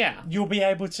stuff. Yeah. You'll be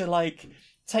able to like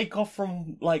take off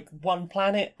from like one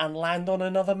planet and land on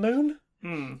another moon,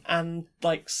 and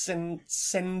like send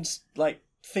like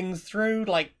things through,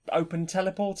 like open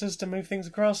teleporters to move things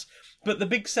across. But the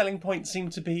big selling point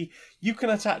seemed to be you can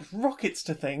attach rockets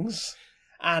to things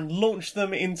and launch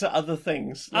them into other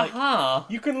things. Like,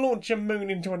 you can launch a moon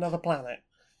into another planet.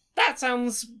 That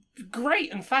sounds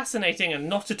great and fascinating and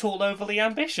not at all overly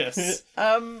ambitious.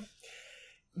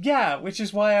 Yeah, which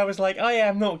is why I was like, I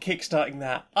am not kickstarting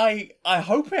that. I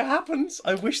hope it happens.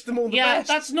 I wish them all the best.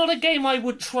 Yeah, that's not a game I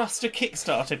would trust a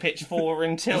Kickstarter pitch for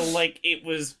until, like, it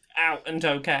was out and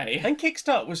okay. And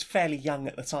Kickstart was fairly young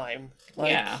at the time.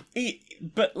 Like, yeah.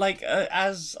 But, like,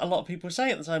 as a lot of people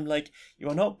say at the time, like, you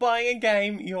are not buying a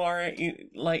game, you're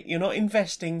not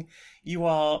investing, you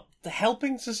are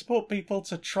helping to support people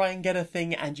to try and get a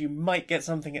thing, and you might get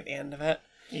something at the end of it.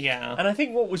 Yeah. And I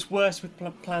think what was worse with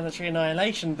Planetary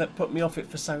Annihilation that put me off it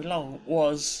for so long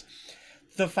was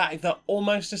the fact that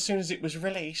almost as soon as it was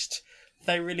released,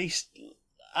 they released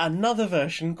another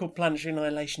version called Planetary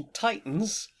Annihilation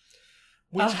Titans,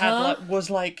 which was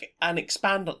like an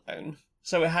expand-alone.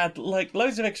 So it had like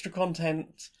loads of extra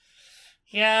content.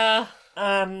 Yeah.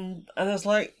 And I was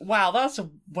like, wow, that's a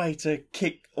way to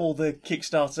kick all the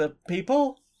Kickstarter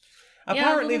people.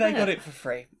 Apparently they got it for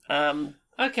free.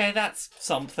 Okay, that's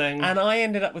something. And I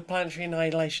ended up with Planetary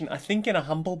Annihilation, I think in a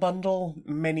Humble Bundle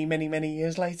many, many, many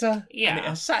years later. Yeah. And it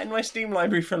has sat in my Steam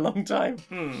library for a long time.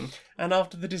 And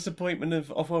after the disappointment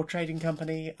of Off-World Trading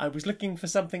Company, I was looking for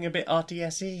something a bit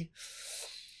RTS-y.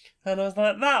 And I was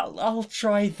like, I'll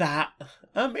try that.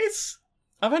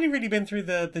 I've only really been through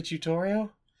the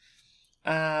tutorial.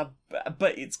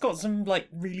 But it's got some like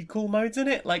really cool modes in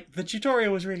it. Like the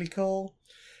tutorial was really cool.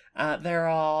 There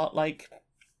are like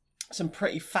some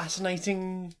pretty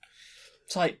fascinating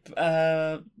type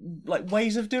like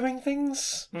ways of doing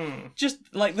things. Just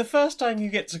like the first time you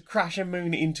get to crash a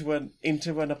moon into an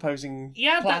opposing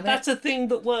planet. That's a thing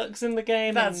that works in the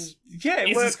game. It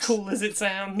it's works. As cool as it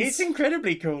sounds. It's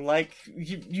incredibly cool. Like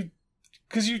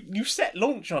because you set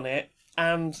launch on it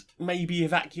and maybe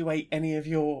evacuate any of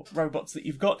your robots that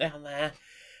you've got down there,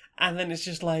 and then it's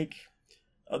just like,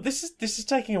 oh, this is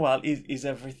taking a while. Is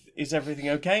everything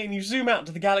okay? And you zoom out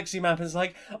to the galaxy map, and it's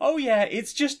like, oh yeah,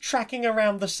 it's just tracking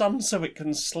around the sun so it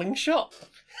can slingshot.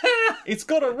 It's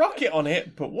got a rocket on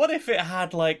it, but what if it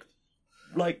had like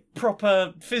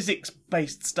proper physics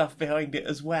based stuff behind it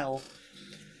as well?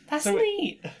 That's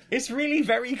neat. It's really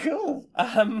very cool.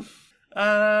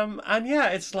 And yeah,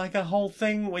 it's like a whole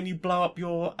thing when you blow up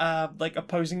your like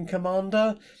opposing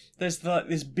commander. There's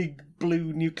this big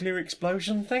blue nuclear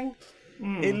explosion thing.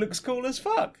 It looks cool as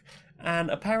fuck. And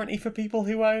apparently, for people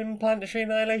who own Planetary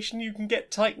Annihilation, you can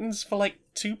get Titans for like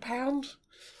 £2.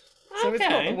 So it's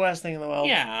not the worst thing in the world.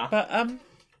 Yeah. But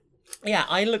yeah,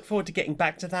 I look forward to getting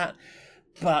back to that.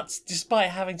 But despite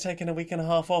having taken a week and a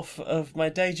half off of my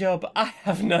day job, I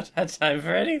have not had time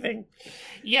for anything.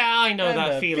 Yeah, I know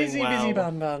that feeling busy, well. Busy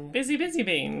bun. Busy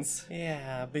beans.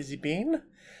 Yeah, busy bean.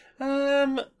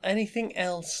 Anything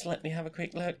else? Let me have a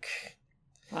quick look.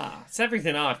 It's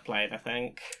everything I've played, I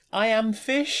think. I Am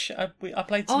Fish. I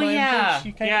played some I Am Fish.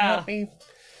 You came and helped me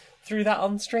through that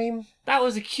on stream. That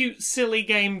was a cute, silly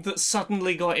game that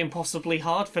suddenly got impossibly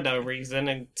hard for no reason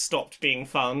and stopped being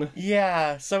fun.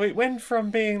 Yeah, so it went from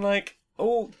being like,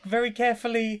 oh, very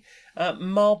carefully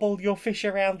marble your fish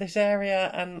around this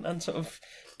area and sort of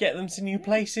get them to new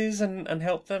places and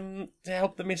help them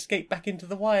escape back into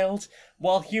the wild,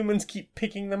 while humans keep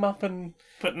picking them up and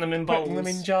putting them in bowls, putting them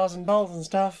in jars and bowls and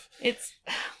stuff. It's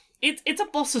a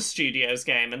Bossa Studios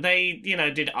game, and they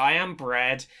did I Am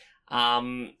Bread,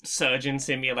 Surgeon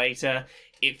Simulator.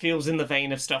 It feels in the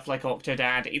vein of stuff like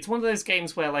Octodad. It's one of those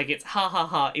games where like it's ha ha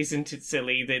ha, isn't it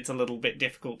silly that it's a little bit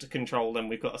difficult to control and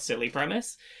we've got a silly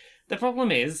premise. The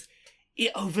problem is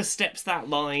it oversteps that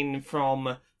line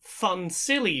from fun,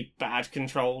 silly, bad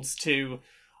controls to,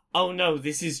 oh no,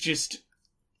 this is just,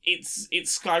 it's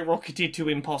skyrocketed to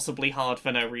impossibly hard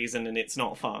for no reason and it's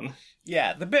not fun.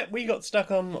 Yeah, the bit I got stuck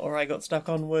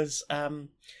on was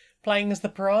playing as the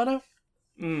piranha.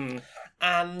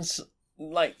 And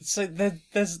like, so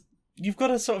there's you've got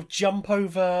to sort of jump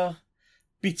over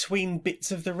between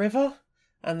bits of the river,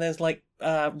 and there's like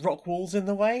rock walls in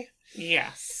the way.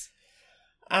 Yes.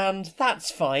 And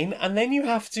that's fine. And then you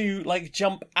have to like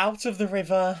jump out of the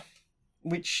river,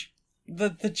 which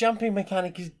the jumping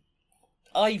mechanic is,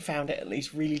 I found it at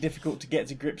least, really difficult to get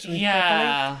to grips with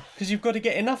properly. Because you've got to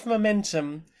get enough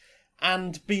momentum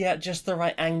and be at just the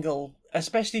right angle,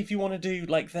 especially if you want to do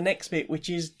like the next bit, which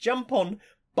is jump on,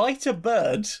 bite a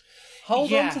bird,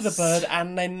 hold on to the bird,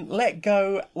 and then let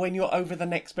go when you're over the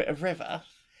next bit of river.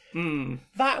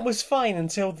 That was fine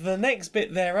until the next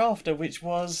bit thereafter, which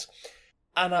was,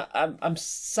 and I'm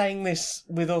saying this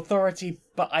with authority,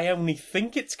 but I only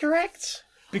think it's correct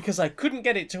because I couldn't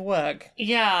get it to work.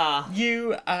 Yeah.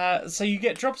 So you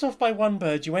get dropped off by one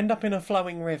bird, you end up in a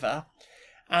flowing river,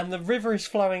 and the river is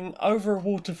flowing over a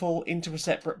waterfall into a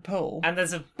separate pool. And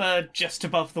there's a bird just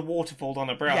above the waterfall on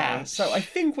a branch. Yeah, so I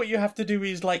think what you have to do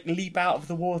is like leap out of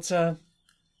the water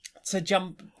to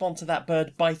jump onto that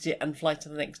bird, bite it, and fly to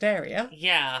the next area.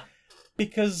 Yeah.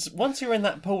 Because once you're in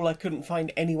that pool, I couldn't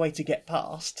find any way to get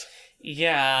past.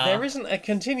 Yeah. There isn't a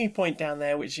continue point down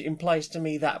there, which implies to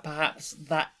me that perhaps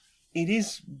that it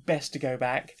is best to go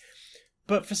back.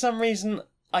 But for some reason,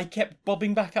 I kept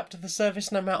bobbing back up to the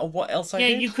surface no matter what else I did.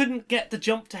 Yeah, you couldn't get the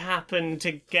jump to happen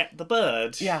to get the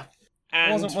bird. Yeah,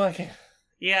 and it wasn't working.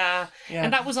 Yeah,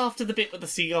 and that was after the bit where the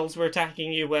seagulls were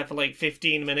attacking you, where for like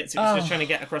 15 minutes it was just trying to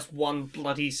get across one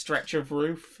bloody stretch of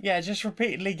roof. Yeah, just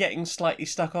repeatedly getting slightly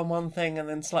stuck on one thing and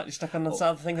then slightly stuck on this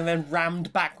other thing and then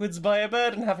rammed backwards by a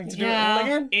bird and having to do it all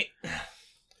again.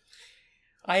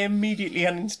 I immediately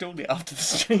uninstalled it after the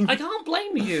stream. I can't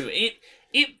blame you.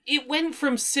 It went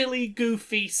from silly,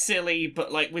 goofy, silly,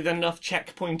 but like with enough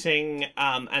checkpointing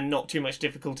and not too much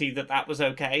difficulty that was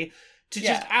okay, to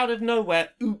just out of nowhere,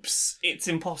 oops, it's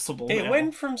impossible It now.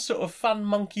 went from sort of fun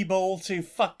monkey ball to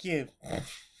fuck you.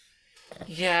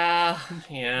 Yeah.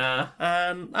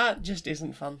 And that just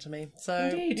isn't fun to me. So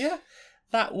Indeed. yeah,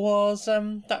 that was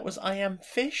I Am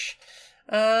Fish.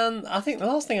 And I think the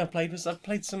last thing I've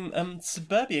played some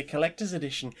Suburbia Collector's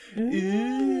Edition.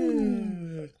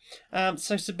 Ooh.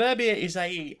 So Suburbia is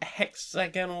a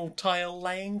hexagonal tile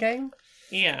laying game.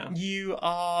 Yeah. You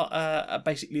are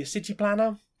basically a city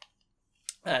planner.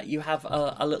 You have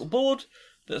a little board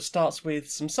that starts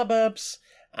with some suburbs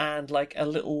and like a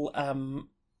little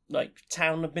like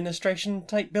town administration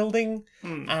type building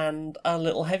and a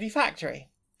little heavy factory.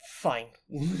 Fine.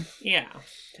 Yeah.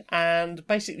 And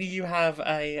basically you have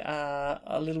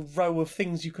a little row of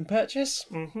things you can purchase.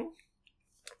 Mm-hmm.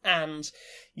 And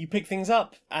you pick things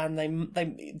up, and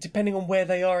they depending on where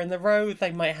they are in the row,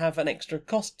 they might have an extra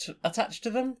cost attached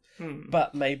to them.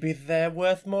 But maybe they're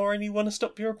worth more and you want to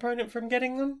stop your opponent from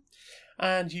getting them.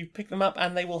 And you pick them up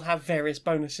and they will have various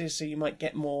bonuses, so you might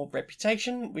get more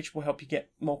reputation, which will help you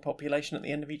get more population at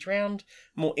the end of each round,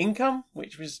 more income,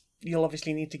 you'll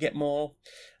obviously need to get more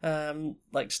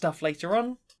like stuff later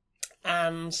on,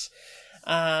 and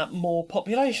more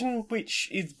population, which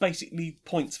is basically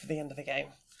points for the end of the game.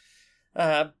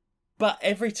 But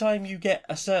every time you get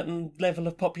a certain level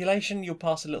of population, you'll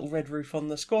pass a little red roof on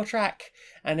the score track,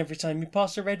 and every time you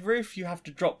pass a red roof, you have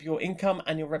to drop your income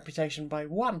and your reputation by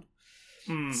 1.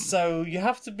 So you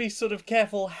have to be sort of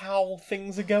careful how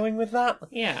things are going with that.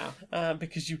 Yeah.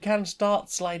 Because you can start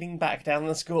sliding back down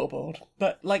the scoreboard.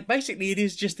 But, like, basically it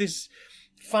is just this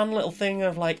fun little thing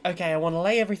of, like, okay, I want to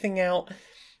lay everything out,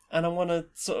 and I want to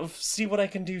sort of see what I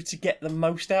can do to get the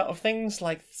most out of things.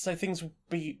 Like, so things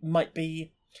might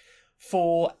be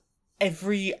for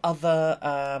every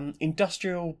other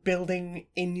industrial building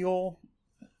in your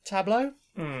tableau.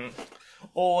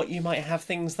 Or you might have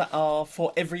things that are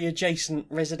for every adjacent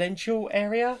residential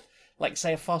area. Like,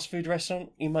 say, a fast food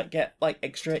restaurant, you might get, like,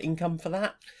 extra income for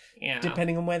that. Yeah.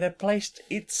 Depending on where they're placed.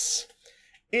 It's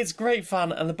great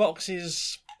fun, and the box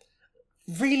is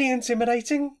really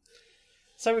intimidating.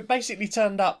 So it basically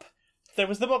turned up, there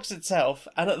was the box itself,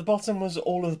 and at the bottom was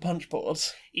all of the punch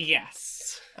boards.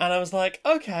 Yes. And I was like,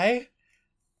 okay,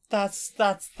 that's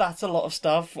a lot of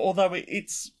stuff, although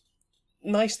it's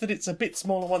nice that it's a bit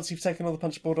smaller once you've taken all the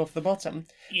punch board off the bottom.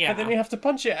 Yeah. But then you have to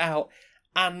punch it out,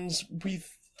 and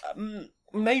with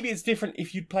maybe it's different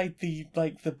if you'd played the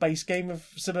base game of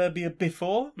Suburbia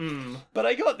before. But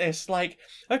I got this, like,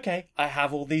 okay, I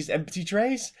have all these empty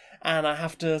trays, and I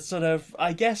have to sort of,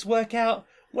 I guess, work out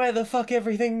where the fuck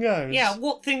everything goes. Yeah,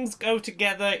 what things go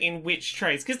together in which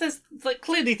trays. Because there's, like,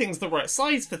 clearly things the right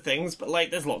size for things, but,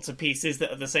 like, there's lots of pieces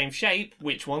that are the same shape.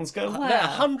 Which ones go where? There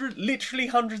are literally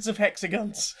hundreds of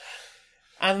hexagons.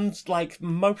 And, like,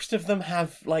 most of them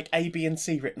have, like, A, B, and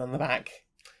C written on the back.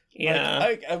 Yeah.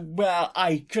 Like, well,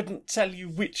 I couldn't tell you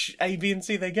which A, B, and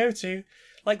C they go to.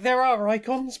 Like, there are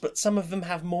icons, but some of them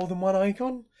have more than one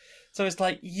icon. So it's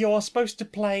like, you're supposed to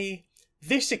play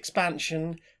this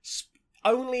expansion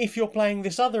only if you're playing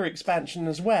this other expansion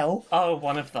as well. Oh,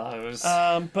 one of those.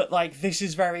 But, like, this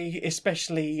is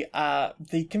especially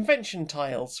the convention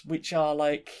tiles, which are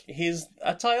like, here's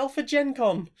a tile for Gen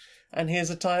Con, and here's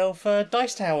a tile for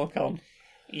Dice Tower Con.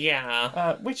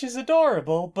 Yeah. Which is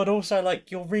adorable, but also,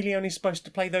 like, you're really only supposed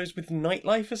to play those with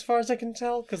Nightlife, as far as I can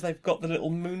tell, because they've got the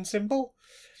little moon symbol.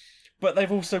 But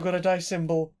they've also got a dice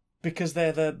symbol, because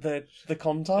they're the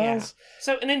con tiles. Yeah.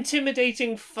 So an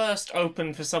intimidating first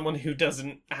open for someone who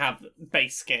doesn't have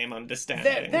base game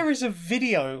understanding. There is a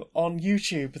video on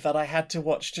YouTube that I had to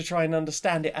watch to try and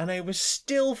understand it, and I was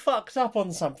still fucked up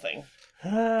on something.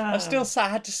 I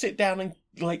had to sit down and,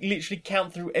 like, literally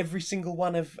count through every single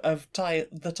one of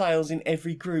the tiles in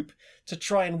every group to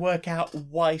try and work out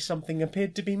why something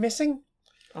appeared to be missing.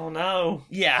 Oh no.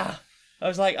 Yeah. I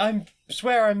was like,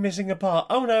 swear I'm missing a part.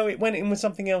 Oh no, it went in with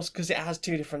something else because it has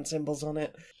 2 different symbols on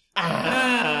it.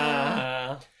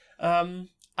 I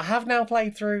have now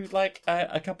played through, like,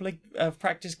 a couple of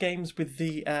practice games with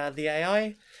the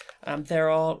AI. There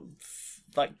are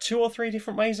like 2 or 3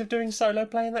 different ways of doing solo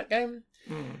play in that game.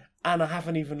 And I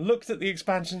haven't even looked at the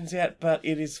expansions yet, but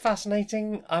it is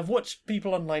fascinating. I've watched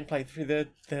people online play through the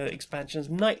expansions.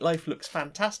 Nightlife looks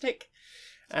fantastic.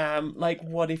 Like,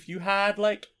 what if you had,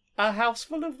 like, a house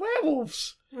full of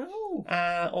werewolves?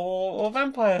 Or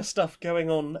vampire stuff going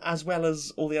on, as well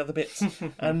as all the other bits.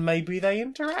 And maybe they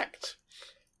interact.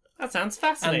 That sounds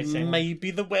fascinating. And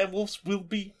maybe the werewolves will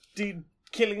be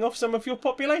killing off some of your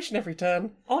population every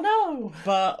turn. Oh no!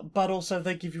 But also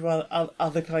they give you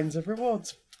other kinds of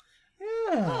rewards.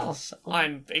 Yes. Oh,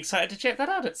 I'm excited to check that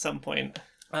out at some point.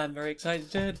 I'm very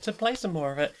excited to play some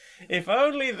more of it. If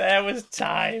only there was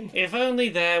time. If only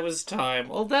there was time.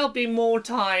 Well, there'll be more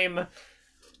time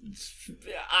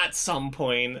at some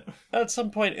point. At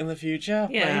some point in the future,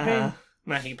 maybe.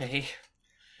 Maybe.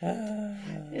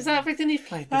 Is that everything you've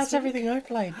played this That's week? everything I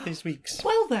played this week.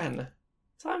 Well then,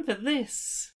 time for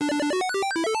this.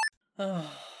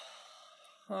 Oh.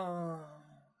 Oh.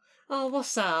 Oh,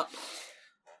 what's up?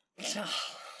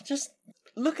 Just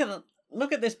look at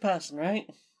this person, right?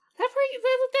 They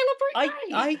look pretty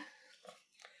great.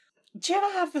 Do you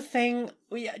ever have the thing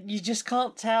where you just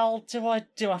can't tell? Do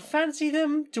I fancy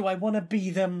them? Do I want to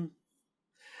be them?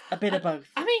 A bit of both.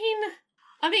 I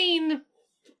mean,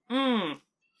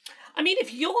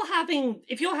 if you're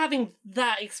having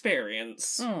that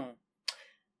experience,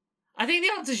 I think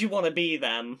the answer is you want to be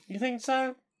them. You think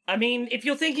so? I mean, if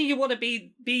you're thinking you want to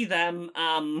be them,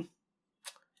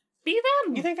 be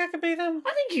them. You think I could be them?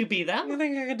 I think you be them. You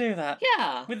think I could do that?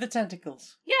 Yeah. With the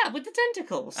tentacles. Yeah, with the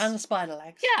tentacles. And the spider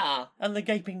legs. Yeah. And the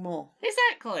gaping maw.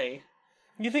 Exactly.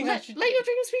 You think I should... Let your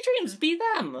dreams be dreams. Be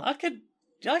them. I could...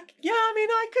 I could,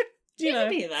 You can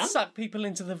be them. suck people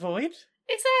into the void.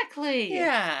 Exactly.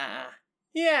 Yeah.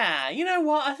 Yeah. You know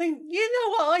what? I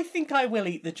think I will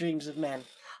eat the dreams of men.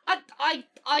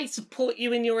 I support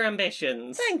you in your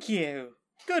ambitions. Thank you.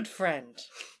 Good friend.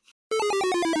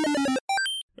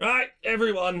 Right,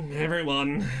 everyone,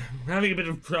 I'm having a bit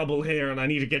of trouble here and I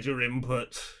need to get your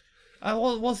input.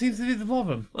 What seems to be the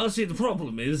problem? Well, see, the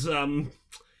problem is,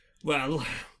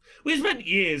 we spent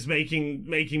years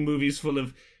making movies full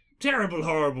of terrible,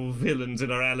 horrible villains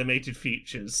in our animated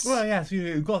features. Well, yes,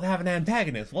 you've got to have an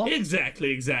antagonist, what?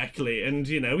 Exactly. And,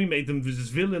 we made them as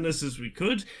villainous as we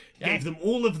could, gave them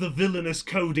all of the villainous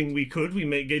coding we could,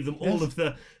 gave them all of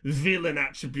the villain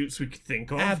attributes we could think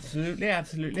of.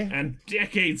 Absolutely. And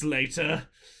decades later,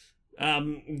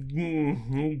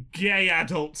 gay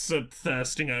adults are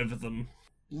thirsting over them.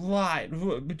 Right. I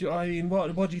mean,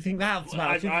 what do you think that's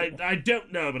about? I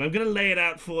don't know, but I'm going to lay it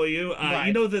out for you. Right.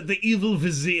 You know the evil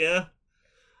vizier?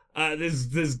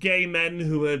 There's gay men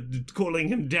who are calling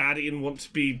him daddy and want to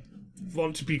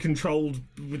be controlled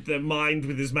with their mind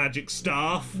with his magic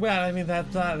staff. Well, I mean,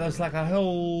 that's like a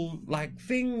whole,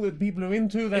 thing that people are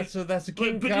into. That's a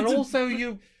kink. but And it's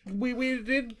also, we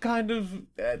did kind of,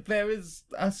 there is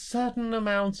a certain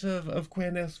amount of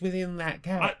queerness within that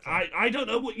character. I don't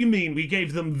know what you mean. We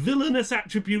gave them villainous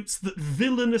attributes that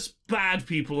villainous bad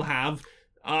people have.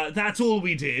 That's all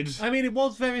we did. I mean, it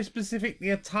was very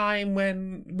specifically a time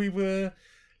when we were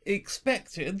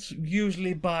expected,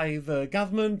 usually by the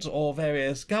government or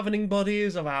various governing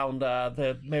bodies around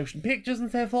the motion pictures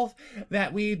and so forth,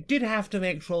 that we did have to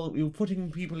make sure that we were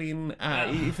putting people in,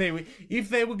 if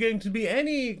they were going to be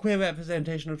any queer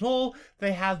representation at all,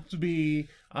 they had to be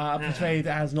portrayed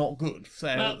as not good. So,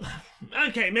 Well,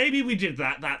 okay, maybe we did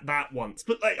that once.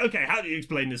 But, okay, how do you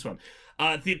explain this one?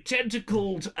 The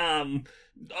tentacled,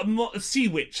 sea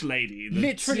witch lady.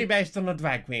 literally based on a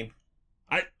drag queen.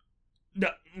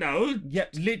 No.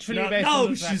 Yep, literally based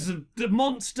on a drag she's a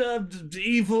monster,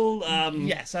 evil,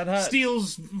 yes, and her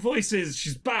steals voices,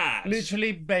 she's bad.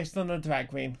 literally based on a drag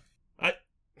queen.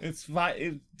 It's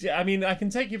right. I mean, I can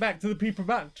take you back to the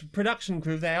pre-production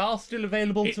crew. They are still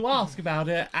available to ask about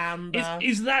it, and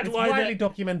Is that it's why widely they're...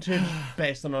 documented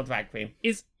based on a drag queen.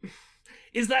 Is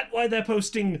that why they're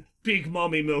posting Big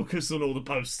Mommy Milkers on all the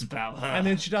posts about her? I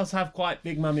mean, she does have quite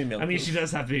big mummy milk. I mean, she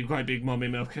does have quite big Mommy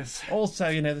Milkers.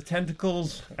 Also, the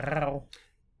tentacles.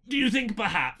 Do you think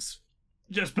perhaps,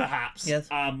 just perhaps, Yes.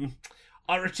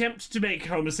 our attempt to make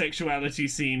homosexuality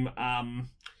seem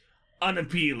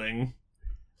unappealing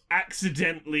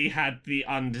accidentally had the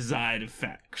undesired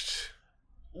effect?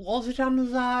 Was it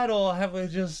undesired, or have we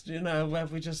just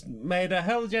made a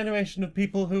whole generation of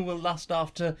people who will lust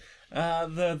after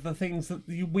the things that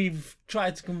we've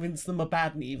tried to convince them are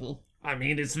bad and evil? I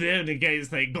mean, it's the only gays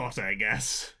they got, I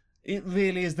guess. It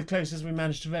really is the closest we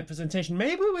managed to representation.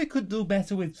 Maybe we could do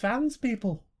better with trans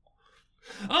people.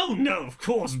 Oh, no, of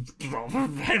course. Oh, for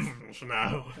heavens,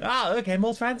 no. Ah, okay,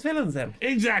 more trans villains then.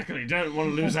 Exactly, don't want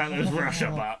to lose out those Russia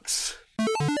bucks.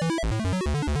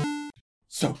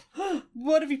 So,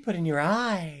 what have you put in your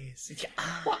eyes?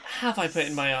 What have I put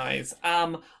in my eyes?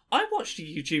 I watched a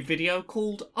YouTube video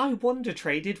called I Wonder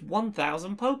Traded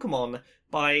 1000 Pokemon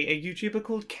by a YouTuber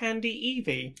called Candy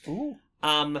Eevee. Ooh.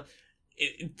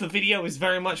 The video is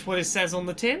very much what it says on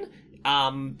the tin.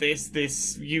 This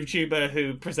YouTuber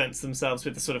who presents themselves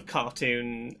with a sort of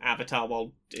cartoon avatar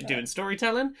while doing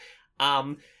storytelling.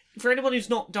 For anyone who's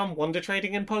not done Wonder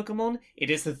Trading in Pokemon, it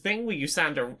is the thing where you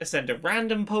send a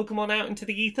random Pokemon out into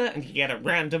the ether and you get a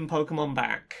random Pokemon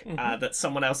back that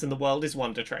someone else in the world is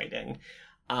Wonder Trading.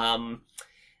 And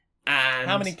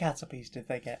How many Caterpies did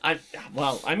they get? the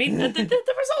results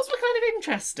were kind of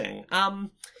interesting.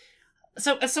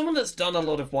 So, as someone that's done a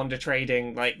lot of Wonder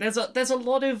Trading, like there's a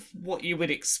lot of what you would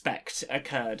expect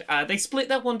occurred. They split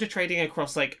their Wonder Trading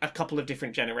across like a couple of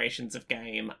different generations of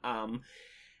game.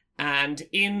 And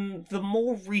in the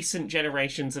more recent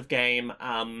generations of game,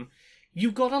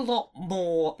 you got a lot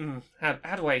more.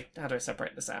 How do I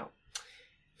separate this out?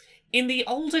 In the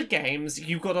older games,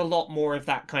 you got a lot more of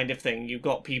that kind of thing. You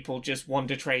got people just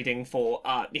Wonder Trading for,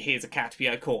 here's a Caterpie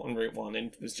I caught on Route 1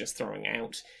 and was just throwing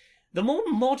out. The more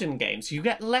modern games, you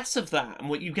get less of that, and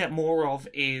what you get more of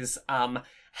is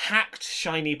hacked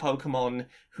shiny Pokemon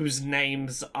whose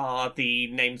names are the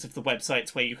names of the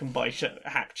websites where you can buy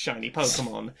hacked shiny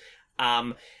Pokemon.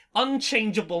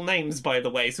 Unchangeable names, by the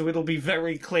way, so it'll be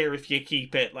very clear if you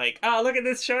keep it like, look at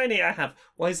this shiny I have.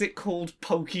 Why is it called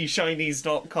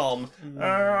PokeShinies.com?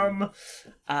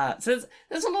 So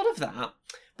there's a lot of that.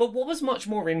 But what was much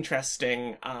more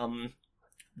interesting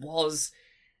was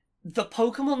the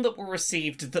Pokemon that were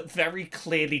received that very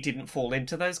clearly didn't fall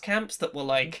into those camps, that were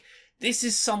like, this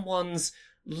is someone's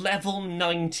level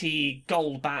 90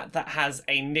 Golbat that has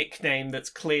a nickname that's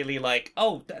clearly like,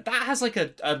 oh, that has like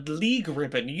a league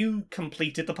ribbon. You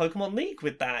completed the Pokemon League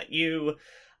with that. You,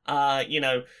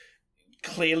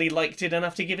 clearly liked it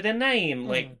enough to give it a name.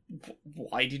 Like,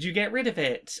 why did you get rid of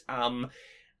it?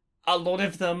 A lot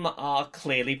of them are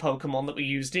clearly Pokemon that were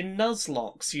used in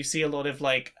Nuzlocke. You see a lot of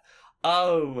like,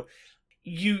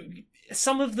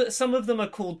 some of them are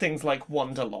called things like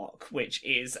Wonderlock, which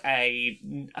is a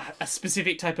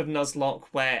specific type of Nuzlocke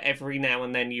where every now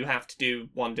and then you have to do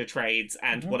Wonder Trades,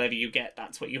 and whatever you get,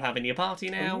 that's what you have in your party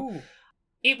now. Ooh.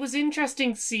 It was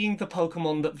interesting seeing the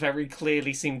Pokemon that very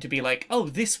clearly seemed to be like, oh,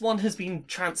 this one has been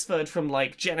transferred from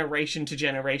like generation to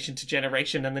generation to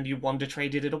generation, and then you Wonder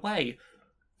Traded it away.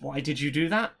 Why did you do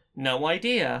that? No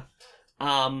idea.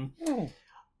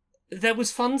 There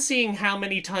was fun seeing how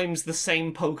many times the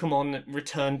same Pokemon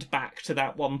returned back to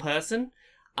that one person.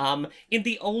 In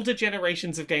the older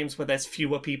generations of games where there's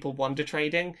fewer people Wonder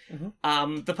Trading,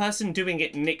 the person doing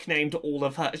it nicknamed all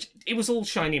of her... It was all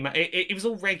shiny... It was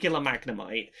all regular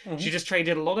Magnemite. She just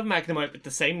traded a lot of Magnemite with the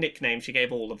same nickname. She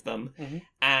gave all of them.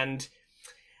 And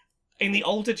in the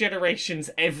older generations,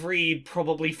 every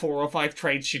probably 4 or 5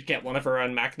 trades she'd get one of her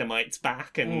own Magnemites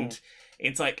back, and...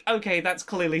 It's like, okay, that's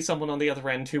clearly someone on the other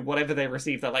end who, whatever they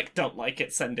receive, they're like, don't like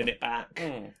it, sending it back.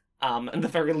 And the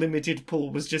very limited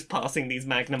pool was just passing these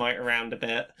Magnemite around a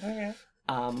bit. Okay.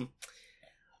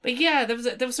 But yeah,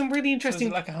 there was some really interesting...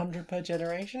 So was it like 100 per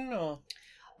generation, or...?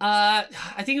 I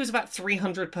think it was about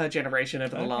 300 per generation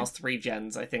over the last 3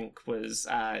 gens, I think was,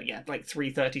 like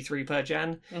 333 per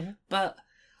gen. But...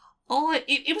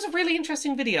 it was a really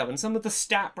interesting video, and some of the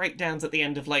stat breakdowns at the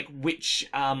end of, like,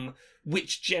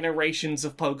 which generations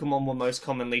of Pokemon were most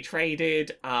commonly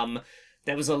traded.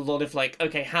 There was a lot of, like,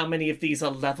 okay, how many of these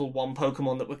are level 1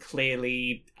 Pokemon that were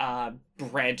clearly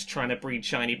bred trying to breed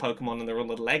shiny Pokemon and they're all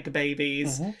little egg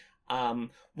babies?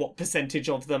 What percentage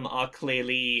of them are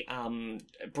clearly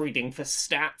breeding for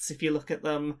stats, if you look at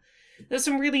them? There's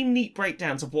some really neat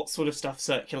breakdowns of what sort of stuff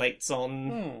circulates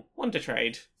on Wonder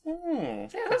Trade. Yeah,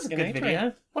 that's a good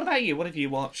video. What about you? What have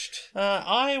you watched?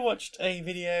 I watched a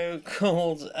video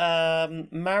called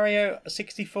Mario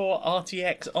 64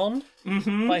 RTX On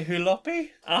by Hulopi.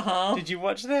 Did you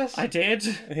watch this? I did.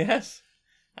 Yes.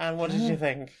 And what did you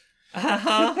think?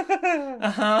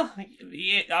 Yeah,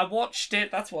 I watched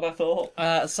it. That's what I thought.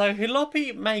 So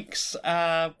Hulopi makes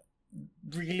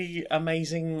really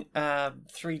amazing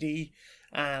 3D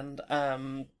and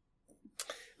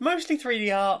mostly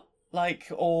 3D art,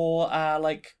 like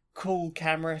cool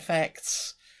camera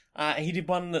effects. He did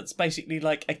one that's basically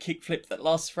like a kickflip that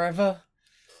lasts forever.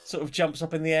 Sort of jumps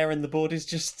up in the air and the board is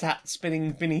just sat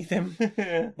spinning beneath him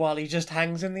while he just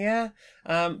hangs in the air.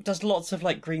 Does lots of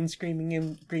like green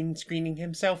screening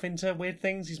himself into weird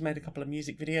things. He's made a couple of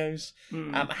music videos.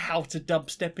 How to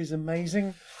Dubstep is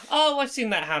amazing. Oh, I've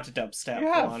seen that How to Dubstep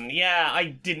You have? one. Yeah, I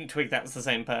didn't twig that was the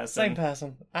same person. Same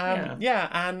person.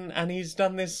 And he's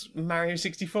done this Mario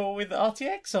 64 with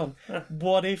RTX on.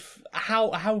 What if...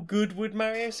 How good would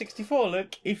Mario 64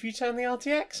 look if you turn the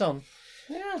RTX on?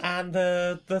 Yeah. And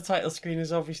the title screen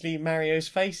is obviously Mario's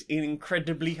face in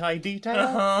incredibly high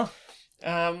detail.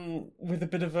 With a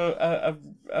bit of a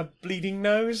bleeding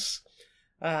nose.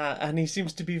 And he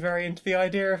seems to be very into the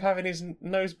idea of having his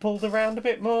nose pulled around a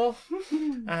bit more.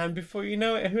 And before you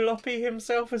know it, Hulopi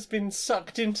himself has been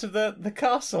sucked into the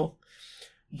castle.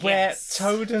 Where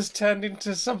Toad has turned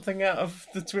into something out of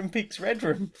the Twin Peaks Red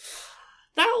Room.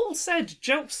 That all said,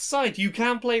 jokes aside, you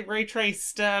can play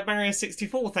ray-traced Mario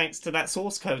 64 thanks to that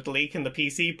source code leak in the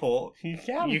PC port. You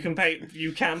can. You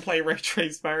can play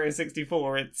ray-traced Mario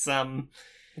 64. It's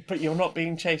But you're not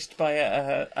being chased by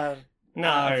a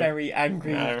No. very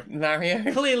angry No.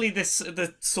 Mario. Clearly,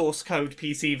 the source code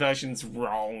PC version's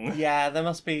wrong. Yeah, there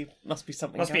must be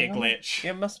something. Must be a going on. glitch.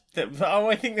 Yeah, Oh,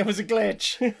 I think there was a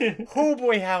glitch. Oh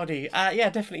boy, howdy. Yeah,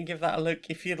 definitely give that a look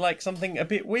if you'd like something a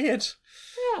bit weird.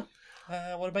 Yeah.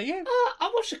 What about you?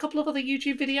 I watched a couple of other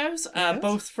YouTube videos,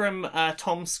 both from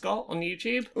Tom Scott on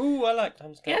YouTube. Ooh, I like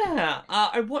Tom Scott. Yeah,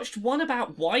 I watched one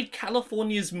about why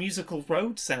California's musical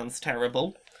road sounds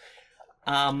terrible.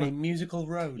 A musical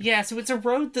road. Yeah, so it's a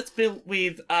road that's built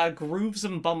with grooves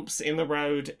and bumps in the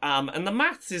road, and the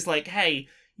maths is like, hey,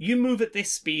 you move at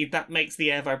this speed, that makes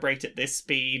the air vibrate at this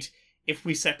speed. If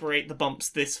we separate the bumps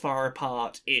this far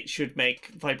apart, it should make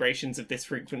vibrations of this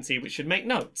frequency, which should make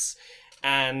notes.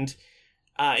 And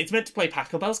it's meant to play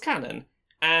Pachelbel's Bell's Canon.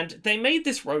 And they made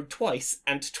this road twice,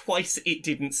 and twice it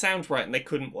didn't sound right, and they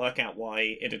couldn't work out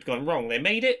why it had gone wrong. They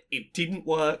made it didn't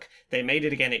work. They made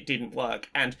it again, it didn't work.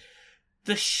 And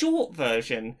the short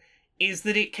version is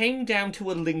that it came down to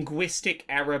a linguistic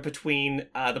error between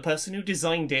the person who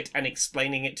designed it and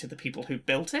explaining it to the people who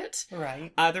built it.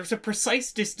 Right. There's a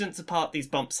precise distance apart these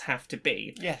bumps have to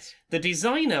be. Yes. The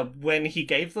designer, when he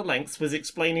gave the lengths, was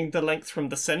explaining the length from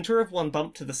the centre of one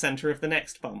bump to the centre of the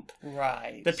next bump.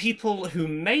 Right. The people who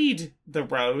made the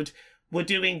road were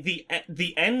doing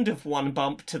the end of one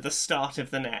bump to the start of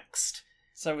the next.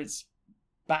 So it's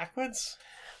backwards?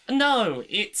 No,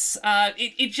 it's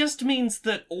it just means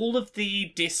that all of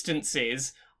the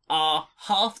distances are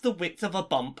half the width of a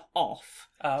bump off.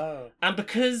 Oh. And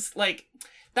because, like,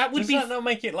 that would Does be... that not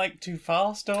make it, like, too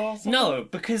fast or something? No,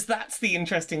 because that's the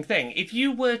interesting thing. If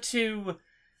you were to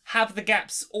have the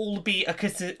gaps all be a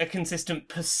consistent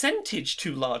percentage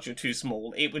too large or too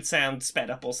small, it would sound sped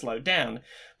up or slowed down.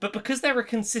 But because they're a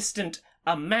consistent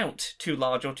amount too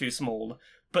large or too small,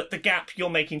 but the gap you're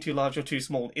making too large or too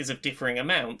small is of differing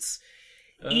amounts,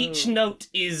 each note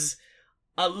is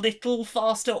a little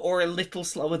faster or a little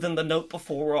slower than the note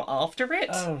before or after it,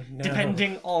 Oh, no.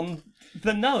 depending on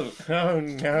the note. Oh,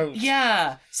 no.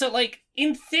 Yeah, so, like,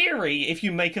 in theory, if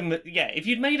you'd made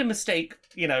a mistake,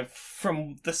 you know,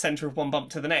 from the centre of one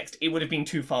bump to the next, it would have been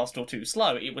too fast or too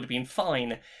slow. It would have been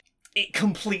fine. It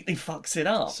completely fucks it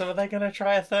up. So are they going to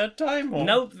try a third time? Or?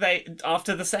 Nope,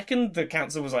 after the second, the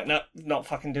council was like, no, not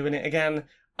fucking doing it again.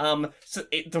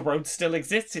 The road still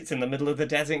exists. It's in the middle of the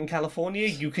desert in California.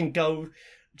 You can go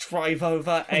drive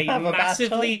over a Have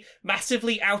a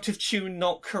massively out of tune,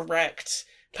 not correct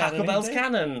Pachelbel's Bell's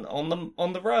Canon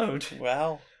on the road.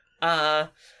 Well.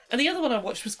 And the other one I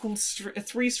watched was called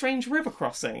Three Strange River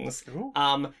Crossings. Ooh.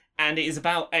 And it is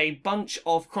about a bunch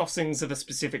of crossings of a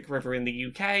specific river in the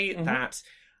UK that,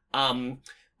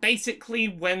 basically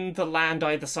when the land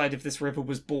either side of this river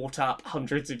was bought up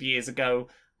hundreds of years ago,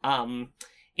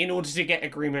 in order to get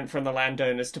agreement from the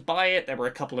landowners to buy it, there were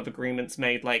a couple of agreements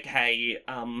made like, hey,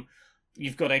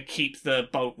 you've got to keep the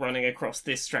boat running across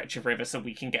this stretch of river so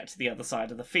we can get to the other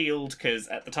side of the field, because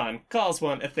at the time cars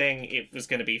weren't a thing, it was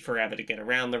going to be forever to get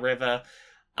around the river.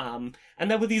 And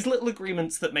there were these little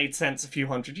agreements that made sense a few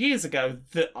hundred years ago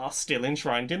that are still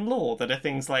enshrined in law, that are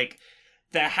things like,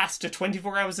 there has to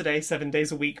 24 hours a day, 7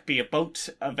 days a week, be a boat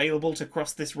available to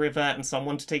cross this river and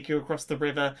someone to take you across the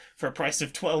river for a price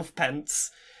of 12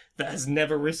 pence that has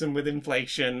never risen with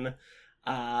inflation.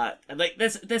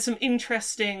 There's some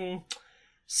interesting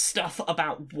stuff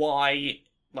about why,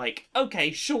 like,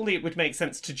 okay, surely it would make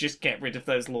sense to just get rid of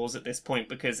those laws at this point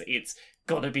because it's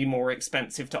got to be more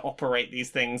expensive to operate these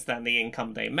things than the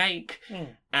income they make.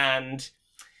 And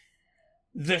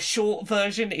the short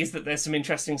version is that there's some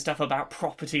interesting stuff about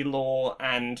property law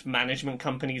and management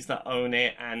companies that own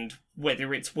it and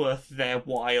whether it's worth their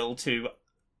while to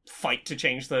fight to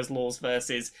change those laws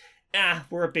versus,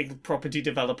 we're a big property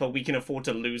developer, we can afford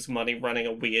to lose money running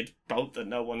a weird boat that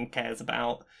no one cares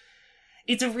about.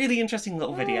 It's a really interesting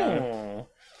little video.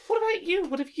 What about you?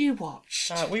 What have you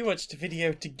watched? We watched a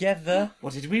video together.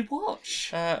 What did we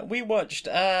watch? We watched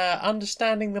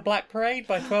Understanding the Black Parade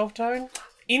by 12 Tone.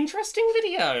 Interesting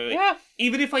video. Yeah.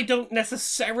 Even if I don't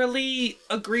necessarily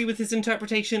agree with his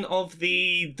interpretation of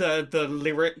the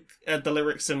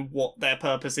lyrics and what their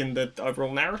purpose in the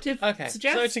overall narrative suggests.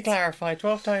 So to clarify,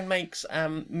 12 Tone makes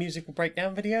musical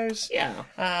breakdown videos. Yeah.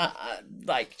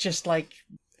 Just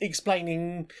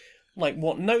explaining like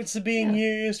what notes are being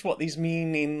used, what these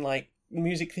mean in like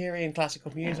music theory and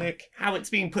classical music, how it's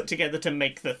being put together to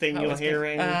make the thing you're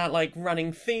hearing, like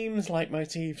running themes, like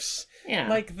motifs,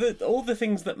 like all the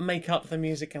things that make up the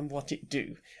music and what it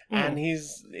do. And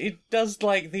it does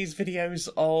like these videos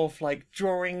of like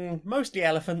drawing mostly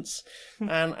elephants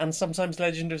and sometimes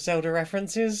Legend of Zelda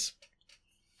references.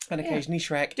 And occasionally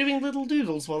Shrek. Doing little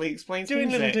doodles while he explains Doing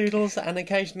music. little doodles, and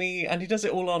occasionally, and he does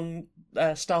it all on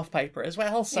staff paper as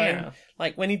well. So, Yeah.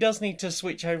 like, when he does need to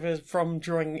switch over from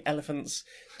drawing elephants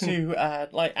to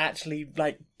like actually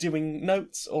like doing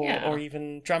notes Yeah. or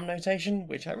even drum notation,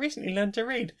 which I recently learned to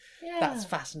read. Yeah. That's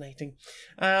fascinating.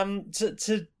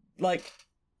 To like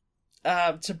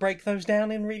to break those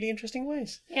down in really interesting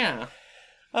ways. Yeah.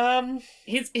 Um,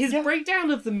 His Yeah. breakdown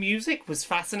of the music was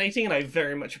fascinating, and I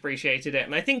very much appreciated it.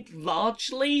 And I think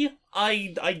largely,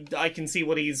 I can see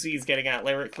what he's getting at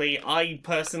lyrically. I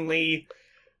personally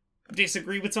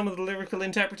disagree with some of the lyrical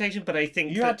interpretation, but I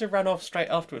think you that, had to run off straight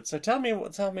afterwards. So tell me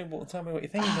what you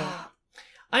think.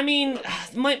 I mean,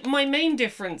 my main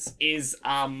difference is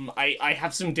I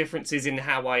have some differences in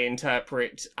how I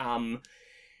interpret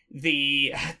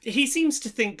he seems to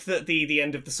think that the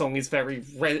end of the song is very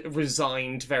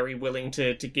resigned, very willing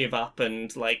to give up,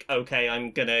 and like, okay,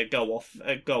 I'm gonna go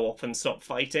off and stop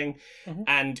fighting. Mhm.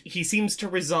 And he seems to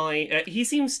resign. He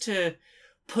seems to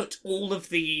put all of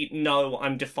the "no,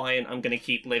 I'm defiant, I'm gonna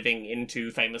keep living"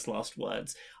 into famous last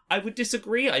words. I would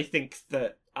disagree. I think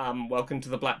that "Welcome to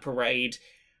the Black Parade"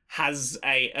 has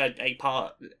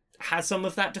has some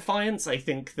of that defiance. I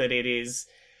think that it is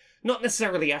not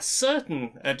necessarily as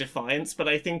certain a defiance, but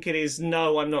I think it is,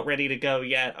 no, I'm not ready to go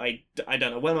yet. I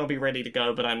don't know when I'll be ready to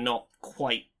go, but I'm not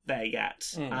quite there yet.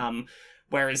 Mm.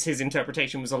 Whereas his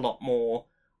interpretation was a lot more,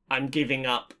 I'm giving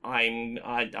up, I'm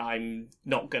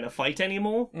not gonna fight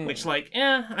anymore. Mm. Which, like,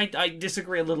 I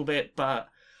disagree a little bit, but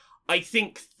I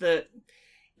think that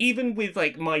even with,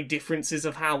 like, my differences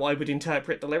of how I would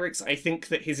interpret the lyrics, I think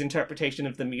that his interpretation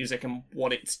of the music and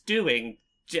what it's doing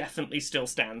definitely still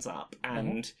stands up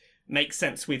and makes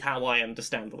sense with how I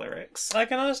understand the lyrics. I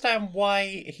can understand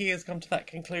why he has come to that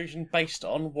conclusion based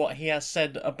on what he has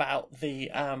said about the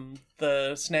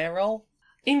snare roll.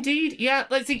 Indeed, yeah.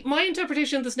 Like, see, my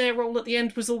interpretation of the snare roll at the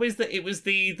end was always that it was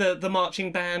the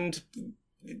marching band,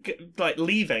 like,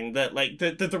 leaving. That, like,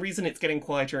 the reason it's getting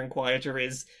quieter and quieter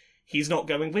is he's not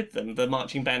going with them. The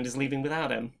marching band is leaving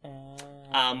without him.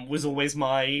 Was always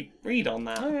my read on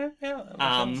that. Okay, yeah.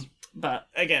 That makes sense. But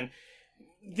again,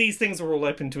 these things are all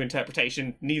open to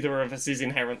interpretation. Neither of us is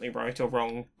inherently right or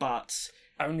wrong, but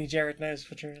Only Jared knows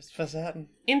for certain.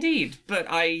 indeed. But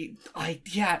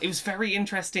yeah, it was very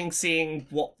interesting seeing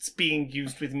what's being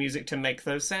used with music to make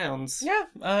those sounds. Yeah,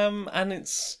 and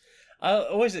it's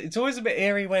always a bit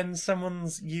eerie when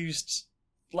someone's used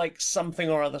like something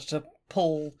or other to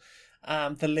pull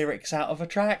the lyrics out of a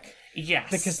track,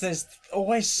 Yes, because there's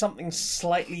always something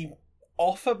slightly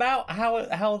off about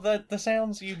how the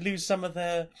sounds. You lose some of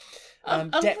the A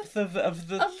depth of a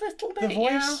the little bit, the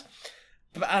voice,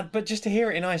 but just to hear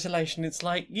it in isolation, it's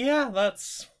like, yeah,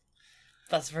 that's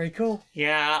very cool.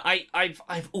 Yeah,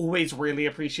 I've always really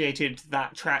appreciated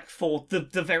that track for the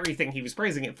very thing he was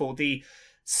praising it for, the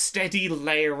steady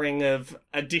layering of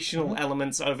additional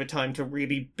elements over time to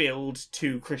really build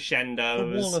to The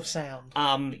crescendos. wall of sound.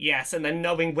 Yes, and then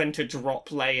knowing when to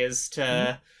drop layers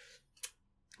to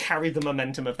carry the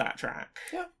momentum of that track.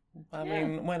 I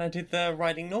mean, when I did the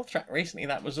Riding North track recently,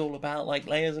 that was all about like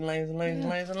layers and layers and layers and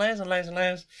layers and layers and layers and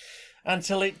layers,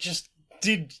 until it just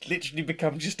did literally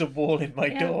become just a wall in my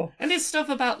door. And there's stuff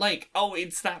about, like, oh,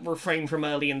 it's that refrain from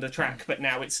early in the track, but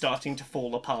now it's starting to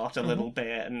fall apart a little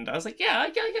bit, and I was like, yeah,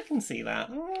 I can see that.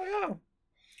 Oh yeah.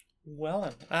 Well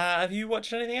then, have you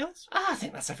watched anything else? I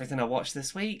think that's everything I watched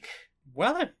this week.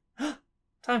 Well then,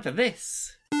 Time for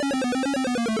this.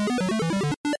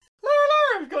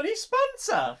 Laura, we've got a new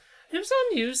sponsor. Who's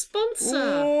our new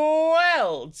sponsor?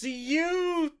 Well, do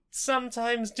you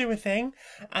sometimes do a thing,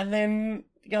 and then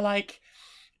you're like,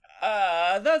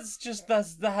 that's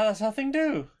how thing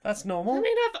do. That's normal. I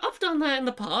mean, I've done that in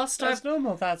the past. That's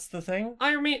normal. That's the thing.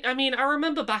 I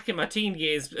remember back in my teen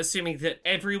years assuming that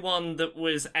everyone that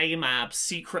was AMAB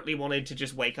secretly wanted to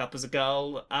just wake up as a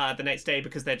girl the next day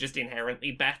because they're just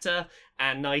inherently better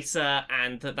and nicer,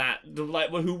 and that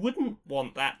who wouldn't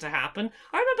want that to happen?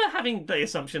 I remember having the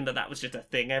assumption that was just a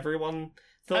thing everyone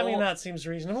thought. I mean, that seems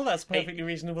reasonable. That's a perfectly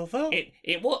reasonable thought.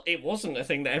 It wasn't a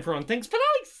thing that everyone thinks, but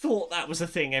I thought that was a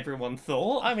thing everyone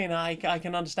thought. I mean, I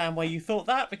can understand why you thought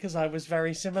that, because I was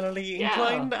very similarly Yeah.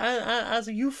 inclined as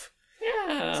a youth.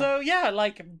 Yeah. So yeah,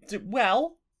 like,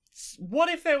 well, what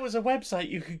if there was a website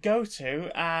you could go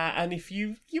to, and if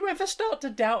you ever start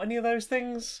to doubt any of those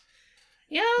things,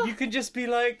 yeah. you can just be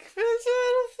like, is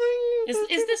that a thing?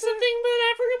 Is this a thing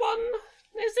that everyone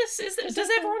Does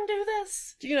everyone do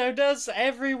this? You know, does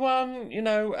everyone,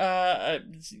 have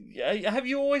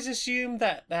you always assumed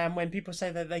that when people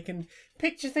say that they can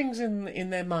picture things in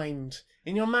their mind,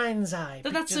 in your mind's eye?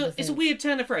 It's a weird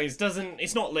turn of phrase.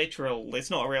 It's not literal. It's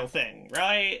not a real thing,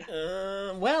 right?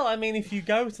 Well, I mean, if you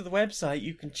go to the website,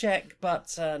 you can check,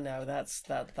 but no, that's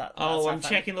I'm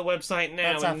checking the website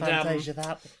now. That's aphantasia,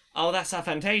 that. Oh, that's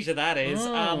aphantasia, that is.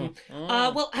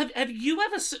 Well, have you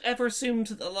ever assumed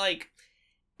that, like,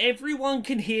 everyone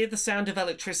can hear the sound of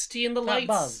electricity in the lights?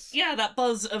 Buzz. Yeah, that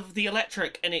buzz of the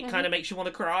electric, and it kind of makes you want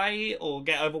to cry or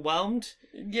get overwhelmed.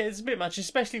 Yeah, it's a bit much,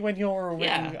 especially when you're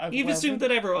You've assumed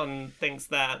that everyone thinks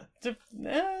that. Is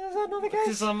that not the case?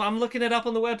 Because I'm looking it up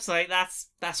on the website. That's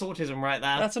autism right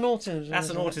there. That's an autism. That's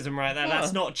an autism right there. Oh.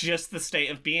 That's not just the state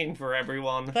of being for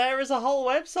everyone. There is a whole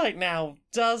website now.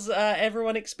 Does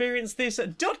everyone experience this?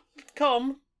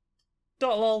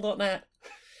 .com.lol.net.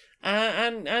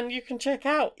 And you can check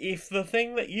out if the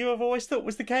thing that you have always thought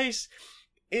was the case,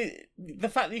 the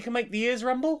fact that you can make the ears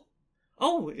rumble.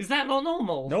 Oh, is that not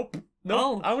normal? Nope.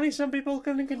 Oh. Only some people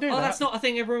can do that. Oh, that's not a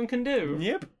thing everyone can do.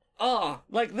 Yep. Oh,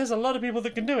 Like, there's a lot of people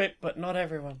that can do it, but not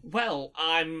everyone. well,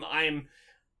 I'm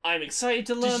excited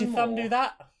to learn Does your thumb more. do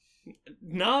that?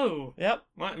 No, Yep.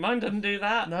 mine doesn't do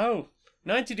that. No.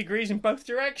 90 degrees in both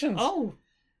directions. Oh,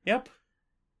 Yep.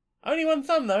 Only one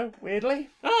thumb, though, weirdly.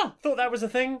 Thought that was a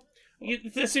thing. you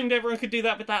assumed everyone could do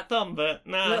that with that thumb, but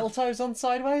no. Little toes on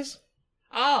sideways.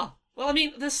 Well, I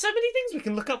mean, there's so many things we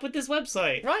can look up with this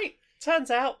website. Right. Turns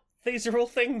out these are all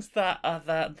things that are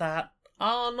not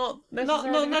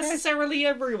necessarily Not the case. necessarily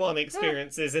everyone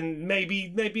experiences, and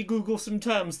maybe Google some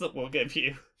terms that we'll give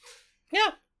you.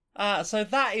 Yeah. So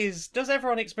that is, does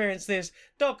everyone experience this?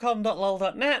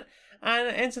 .com.lol.net and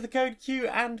enter the code Q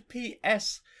and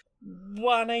PS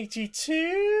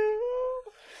 182.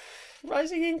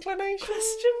 Rising inclination?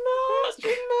 Question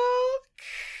mark.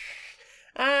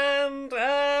 And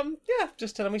yeah,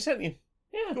 just tell them we sent you.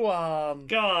 Yeah. Go on.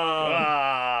 Go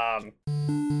on.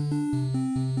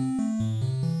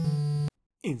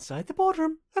 Inside the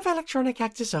boardroom of Electronic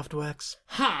Actor Softworks.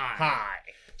 Hi.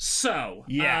 So,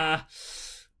 Yeah.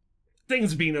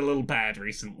 Things have been a little bad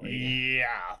recently.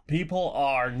 Yeah, people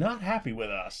are not happy with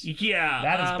us. Yeah.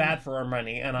 That is bad for our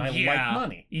money, and I like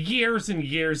money. Years and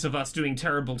years of us doing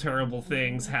terrible, terrible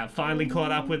things have finally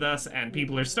caught up with us, and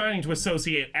people are starting to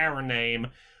associate our name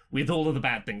with all of the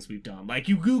bad things we've done. Like,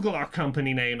 you Google our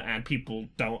company name, and people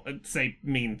don't say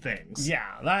mean things.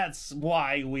 Yeah, that's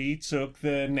why we took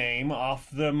the name off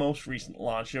the most recent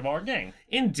launch of our game.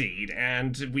 Indeed,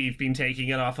 and we've been taking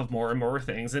it off of more and more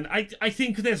things, and I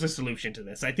think there's a solution to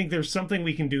this. I think there's something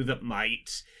we can do that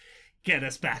might get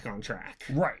us back on track.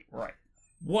 Right.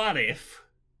 What if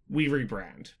we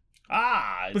rebrand?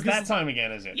 It's Because- that time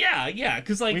again, is it? Yeah,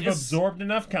 because, like, We've absorbed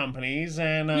enough companies,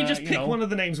 and we just pick you know, one of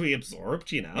the names we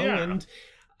absorbed, Yeah. and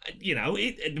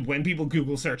when people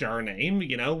Google search our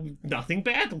name, nothing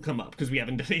bad will come up because we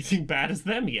haven't done anything bad as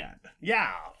them yet.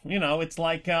 Yeah, it's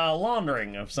like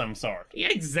laundering of some sort. Yeah,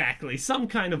 exactly, some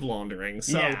kind of laundering.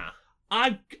 So yeah,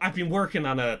 I've been working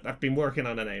on a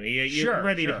name. You're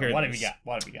ready to hear What this?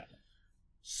 have you got?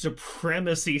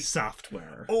 Supremacy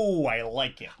Software. Oh, I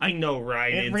like it. I know,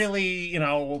 right? It It's- really,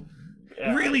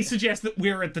 really suggests that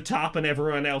we're at the top and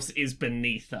everyone else is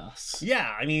beneath us.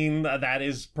 Yeah, I mean, that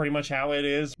is pretty much how it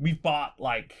is. We've bought,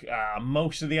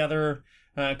 most of the other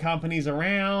companies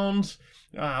around.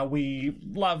 We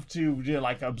love to,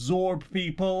 absorb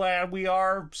people, and we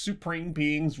are supreme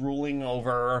beings ruling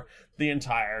over the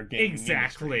entire game industry.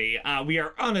 Exactly. We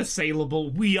are unassailable.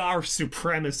 We are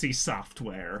Supremacy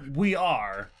Software. We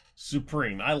are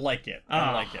supreme. I like it.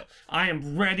 I like it. I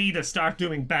am ready to start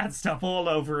doing bad stuff all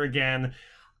over again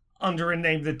under a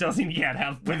name that doesn't yet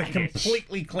have With a baggage.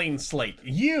 completely clean slate.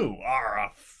 You are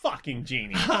a fucking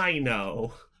genius. I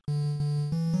know.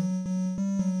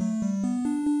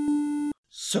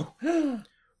 So,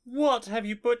 what have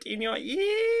you put in your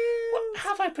ears? What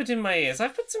have I put in my ears?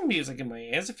 I've put some music in my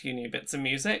ears, a few new bits of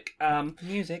music.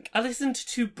 Music. I listened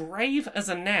to Brave as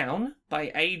a Noun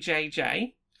by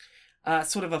AJJ.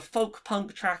 Sort of a folk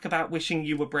punk track about wishing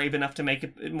you were brave enough to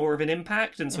make more of an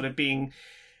impact and sort of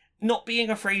not being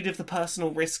afraid of the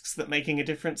personal risks that making a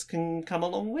difference can come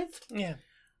along with. Yeah.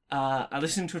 I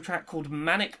listened to a track called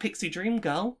Manic Pixie Dream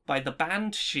Girl by the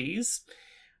band She's.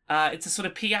 It's a sort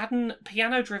of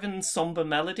piano-driven somber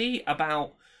melody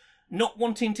about not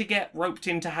wanting to get roped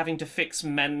into having to fix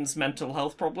men's mental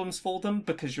health problems for them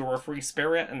because you're a free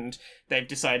spirit and they've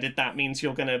decided that means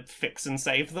you're going to fix and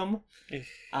save them.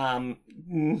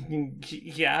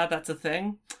 Yeah, that's a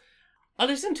thing. I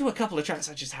listened to a couple of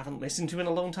tracks I just haven't listened to in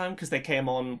a long time because they came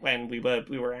on when we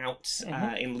were out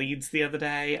in Leeds the other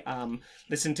day.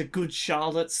 Listened to Good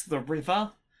Charlotte's The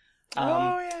River.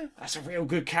 Yeah. That's a real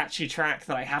good catchy track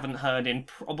that I haven't heard in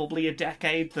probably a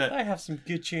decade. That I have some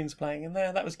good tunes playing in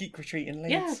there. That was Geek Retreat in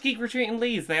Leeds. Yeah, Geek Retreat in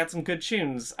Leeds. They had some good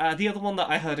tunes. The other one that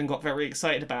I heard and got very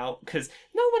excited about, because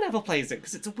no one ever plays it,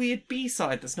 because it's a weird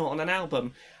B-side that's not on an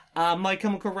album. My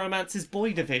Chemical Romance's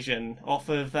Boy Division off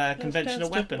of Conventional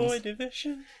Weapons. Boy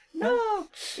Division. No!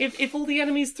 If all the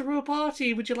enemies threw a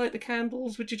party, would you light the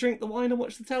candles? Would you drink the wine and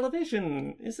watch the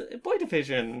television? Is it Boy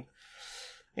Division?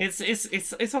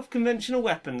 It's off Conventional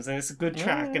Weapons, and it's a good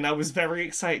track, and I was very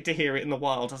excited to hear it in the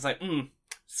wild. I was like,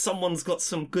 someone's got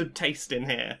some good taste in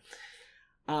here.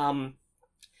 I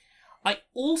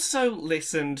also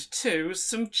listened to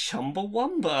some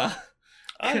Chumbawamba.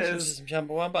 I listened to some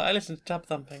Chumbawamba. I listened to Tub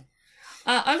Thumping.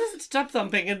 I listened to Tub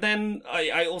Thumping, and then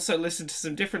I also listened to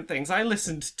some different things. I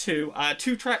listened to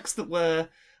 2 tracks that were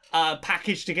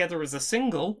packaged together as a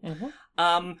single.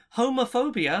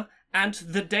 Homophobia and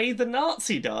The Day the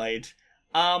Nazi Died.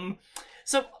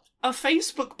 So a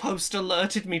Facebook post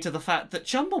alerted me to the fact that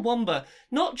Chumbawamba,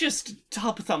 not just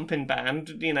tub thumping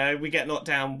band, we get knocked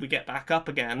down, we get back up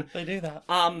again. They do that.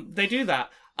 They do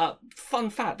that. Fun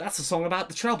fact, that's a song about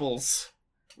the Troubles,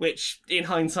 which in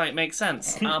hindsight makes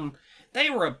sense. They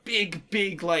were a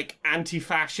big, like,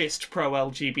 anti-fascist,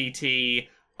 pro-LGBT,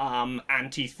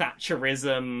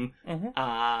 anti-Thatcherism,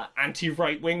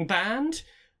 anti-right-wing band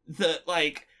that,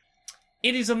 like,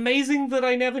 it is amazing that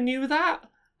I never knew that.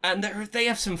 And they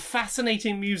have some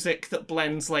fascinating music that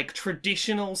blends, like,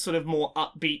 traditional, sort of more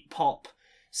upbeat pop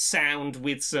sound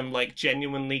with some, like,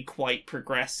 genuinely quite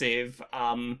progressive,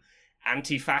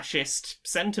 anti-fascist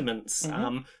sentiments.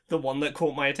 The one that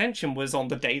caught my attention was On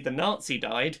the Day the Nazi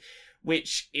Died,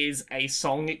 which is a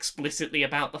song explicitly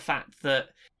about the fact that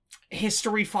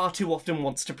history far too often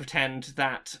wants to pretend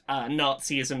that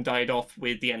Nazism died off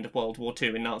with the end of World War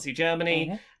II in Nazi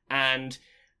Germany, and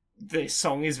this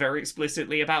song is very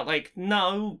explicitly about, like,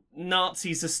 no,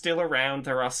 Nazis are still around,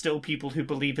 there are still people who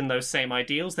believe in those same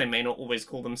ideals, they may not always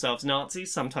call themselves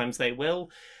Nazis, sometimes they will,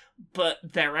 but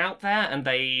they're out there, and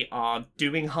they are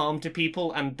doing harm to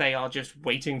people, and they are just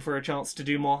waiting for a chance to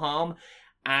do more harm,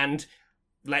 and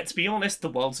let's be honest, the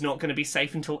world's not going to be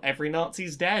safe until every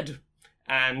Nazi's dead.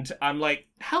 And I'm like,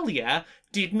 hell yeah,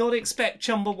 did not expect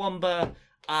Chumbawamba,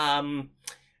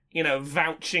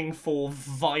 vouching for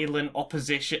violent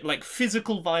opposition, like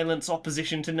physical violence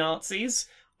opposition to Nazis.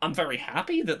 I'm very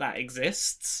happy that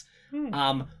exists.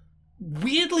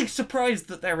 Weirdly surprised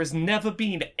that there has never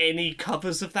been any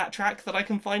covers of that track that I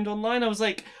can find online. I was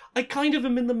like, I kind of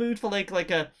am in the mood for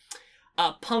like a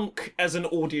punk as an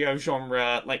audio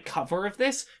genre, like, cover of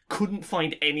this. Couldn't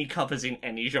find any covers in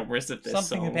any genres of this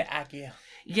Something song. a bit aggier.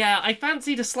 Yeah, I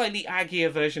fancied a slightly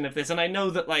aggier version of this, and I know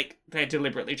that, like, they're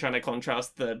deliberately trying to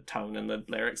contrast the tone and the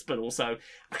lyrics, but also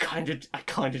I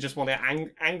kind of just want to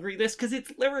angry this because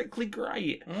it's lyrically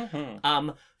great.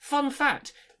 Fun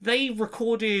fact: they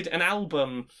recorded an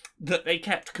album that they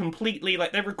kept completely,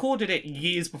 like, they recorded it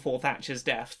years before Thatcher's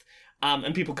death,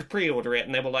 and people could pre-order it,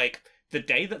 and they were like, the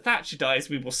day that Thatcher dies,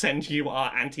 we will send you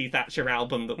our anti-Thatcher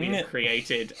album that we have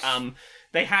created.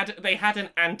 They had an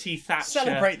anti-Thatcher...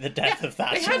 Celebrate the death of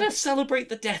Thatcher. They had a Celebrate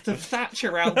the Death of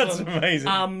Thatcher album. That's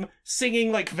amazing.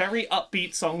 Singing, like, very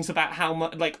upbeat songs about how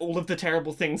much, like, all of the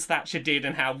terrible things Thatcher did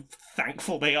and how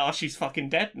thankful they are she's fucking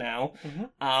dead now.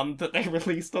 That they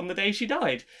released on the day she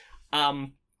died.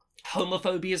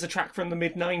 Homophobia is a track from the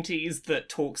mid-90s that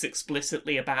talks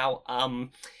explicitly about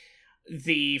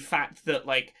the fact that,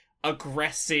 like,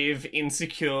 aggressive,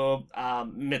 insecure,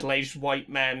 middle-aged white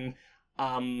men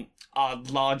are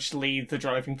largely the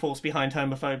driving force behind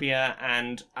homophobia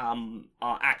and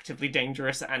are actively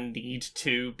dangerous and need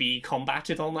to be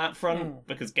combated on that front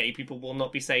because gay people will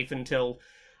not be safe until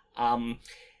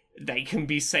they can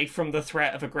be safe from the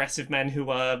threat of aggressive men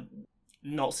who are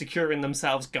not secure in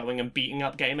themselves going and beating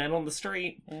up gay men on the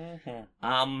street. They're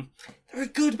a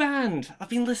good band. I've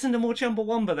been listening to more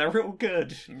Chumbawamba. They're real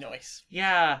good. Nice.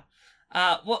 Yeah.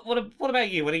 What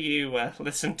about you? What do you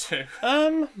listen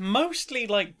to? Mostly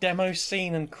like demo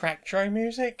scene and crackdro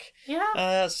music.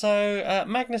 Yeah. So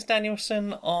Magnus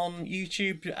Danielson on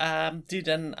YouTube did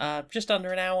just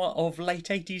under an hour of late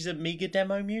 80s Amiga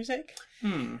demo music.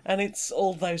 And it's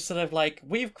all those sort of like,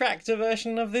 we've cracked a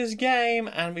version of this game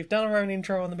and we've done our own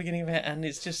intro on the beginning of it, and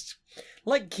it's just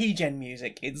like keygen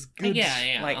music. It's good,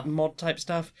 like mod type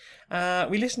stuff.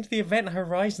 We listened to the Event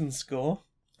Horizon score.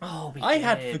 Oh, I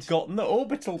had forgotten that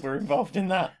Orbital were involved in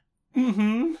that.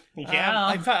 Yeah. In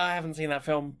fact, I haven't seen that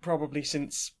film probably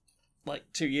since like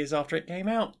 2 years after it came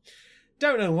out.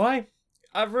 Don't know why.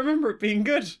 I remember it being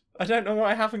good. I don't know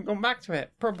why I haven't gone back to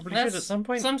it. Probably should at some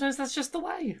point. Sometimes that's just the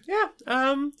way. Yeah,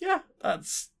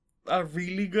 that's a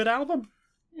really good album.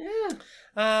 Yeah.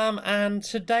 And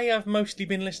today I've mostly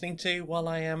been listening to while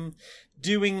I am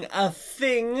doing a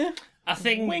thing. A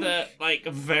thing Wink. that, like,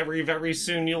 very, very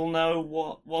soon you'll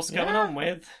know what's going on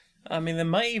with. I mean, there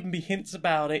might even be hints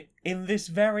about it in this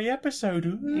very episode.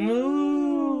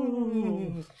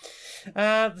 Ooh.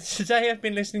 Today I've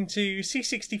been listening to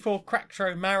C64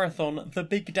 Cracktro Marathon, The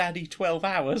Big Daddy 12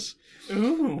 Hours.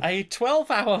 Ooh. A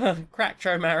 12-hour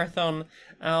Cracktro Marathon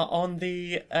on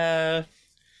the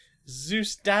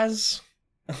Zeus Daz,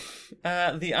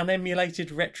 the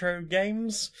unemulated retro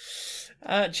games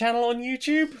channel on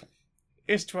YouTube.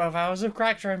 It's 12 hours of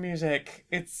Cracktro music.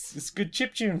 It's good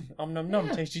chiptune. Om nom nom,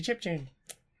 tasty chiptune.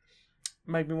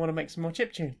 Made me want to make some more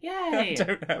chiptune. I Yay.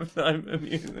 don't have time for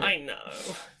music. I know.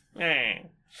 Eh.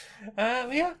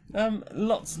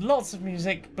 Lots of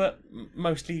music, but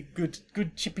mostly good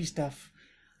chippy stuff.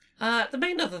 The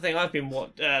main other thing I've been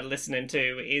listening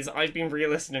to is I've been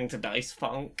re-listening to Dice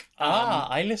Funk.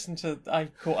 I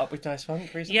caught up with Dice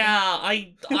Funk recently. Yeah,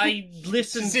 I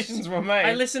listened. Decisions were made.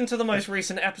 I listened to the most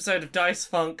recent episode of Dice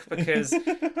Funk because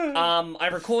I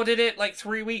recorded it like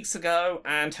 3 weeks ago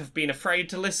and have been afraid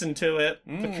to listen to it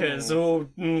because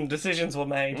decisions were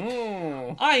made.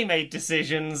 I made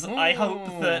decisions. I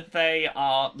hope that they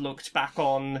are looked back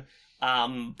on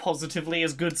positively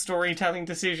as good storytelling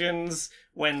decisions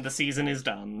when the season is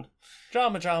done.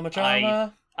 Drama.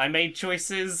 I made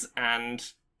choices and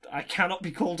I cannot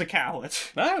be called a coward.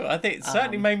 No, I think it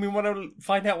certainly made me want to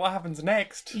find out what happens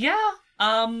next. Yeah.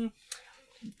 That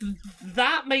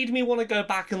made me want to go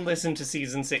back and listen to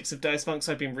season 6 of Dice Funk,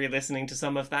 so I've been re-listening to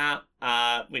some of that,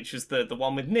 which was the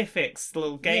one with Nifix, the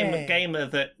little gamer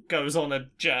that goes on a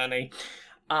journey.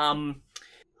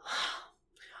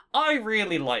 I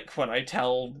really like when I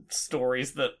tell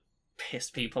stories that piss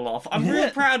people off. I'm real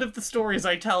proud of the stories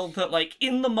I tell that, like,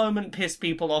 in the moment piss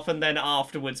people off and then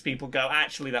afterwards people go,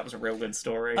 actually, that was a real good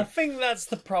story. I think that's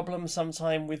the problem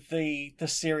sometime with the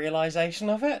serialization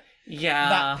of it. Yeah.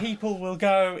 That people will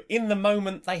go, in the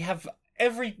moment, they've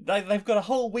got a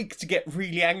whole week to get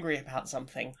really angry about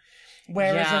something.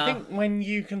 Whereas Yeah. I think when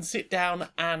you can sit down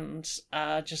and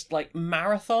just, like,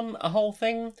 marathon a whole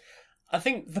thing, I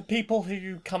think the people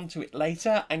who come to it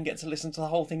later and get to listen to the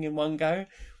whole thing in one go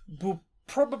will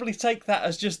probably take that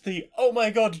as just the, oh my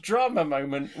god, drama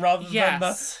moment, rather than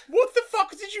the, what the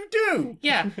fuck did you do?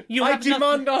 Yeah. I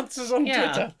demand answers on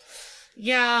Yeah. Twitter.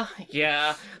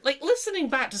 Yeah. Like, listening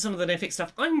back to some of the Nifix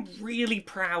stuff, I'm really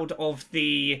proud of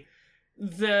the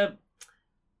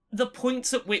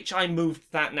points at which I moved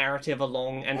that narrative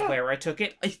along and where I took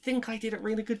it. I think I did a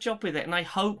really good job with it, and I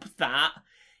hope that,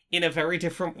 in a very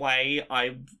different way,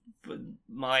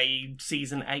 my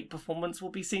season 8 performance will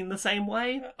be seen the same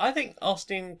way. I think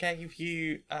Austin gave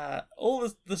you all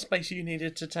the space you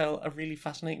needed to tell a really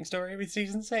fascinating story with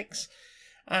season 6.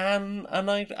 And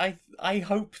I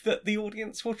hope that the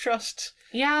audience will trust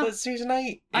that season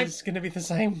 8 is going to be the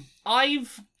same.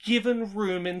 I've given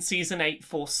room in season 8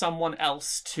 for someone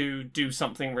else to do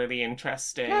something really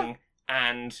interesting,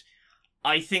 and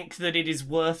I think that it is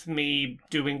worth me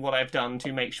doing what I've done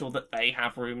to make sure that they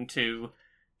have room to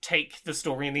take the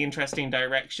story in the interesting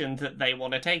direction that they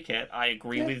want to take it. I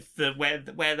agree with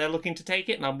where they're looking to take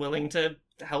it, and I'm willing to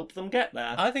help them get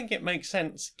there. I think it makes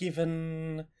sense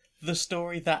given the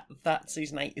story that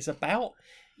season 8 is about.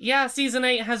 Yeah, season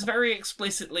 8 has very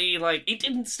explicitly, like, it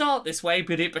didn't start this way,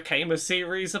 but it became a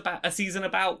season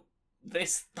about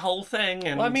this whole thing.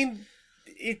 And Well, I mean,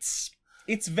 it's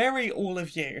very all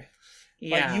of you.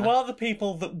 yeah, Like, you are the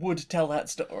people that would tell that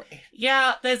story.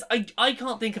 yeah. I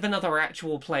can't think of another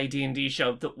actual play D&D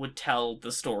show that would tell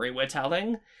the story we're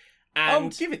telling.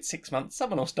 And give it 6 months,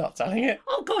 someone will start telling it.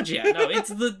 oh god, yeah, no, it's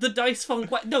the Dice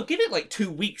Funk way. No, give it like 2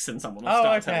 weeks and someone will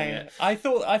start telling it.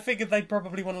 I figured they'd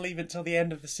probably want to leave it till the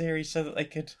end of the series so that they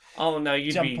could. Oh no,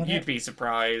 you'd Jump on it. be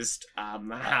surprised.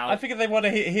 How? I figured they want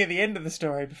to hear the end of the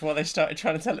story before they started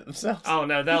trying to tell it themselves. Oh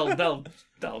no, they'll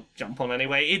jump on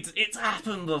anyway. It's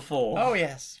happened before. Oh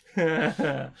yes.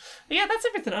 Yeah, that's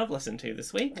everything I've listened to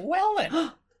this week. Well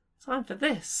then. Time for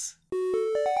this.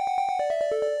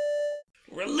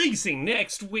 Releasing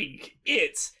next week,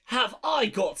 it's Have I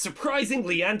Got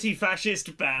Surprisingly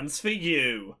Anti-Fascist Bands for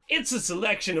You? It's a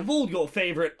selection of all your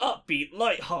favourite upbeat,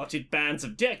 light-hearted bands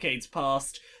of decades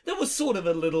past that was sort of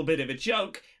a little bit of a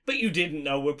joke, but you didn't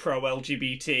know were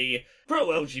pro-LGBT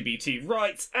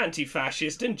rights,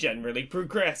 anti-fascist, and generally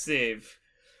progressive.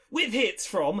 With hits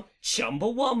from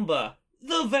Chumbawamba,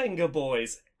 The Venga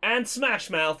Boys, and Smash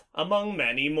Mouth, among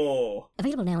many more.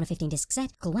 Available now on a 15-disc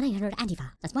set. Call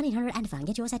 1-800-ANTIFA. That's 1-800-ANTIFA and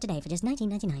get your set today for just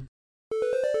 $19.99.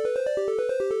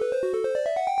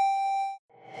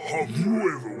 Have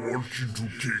you ever wanted to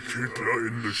kick Hitler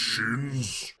in the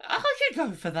shins? I could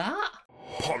go for that.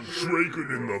 Punch Reagan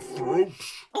in the throat?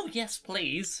 Oh, yes,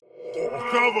 please. Or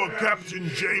cover Captain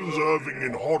James Irving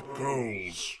in hot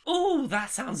coals? Oh, that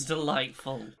sounds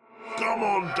delightful. Come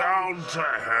on down to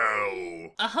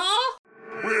hell. Uh-huh.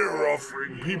 We're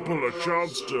offering people a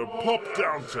chance to pop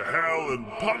down to hell and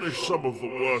punish some of the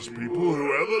worst people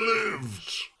who ever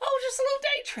lived. Oh, just a little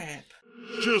day trip.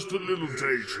 Just a little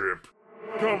day trip.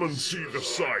 Come and see the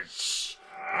sights.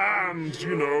 And,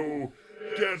 you know,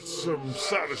 get some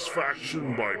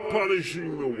satisfaction by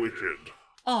punishing the wicked.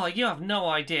 Oh, you have no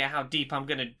idea how deep I'm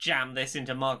gonna jam this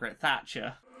into Margaret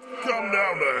Thatcher. Come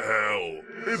down to hell.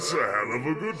 It's a hell of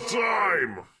a good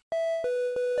time.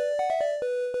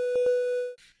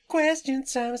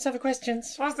 Questions, Sam. Let's have a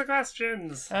questions. What's the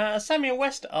questions? Samuel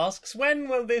West asks, when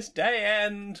will this day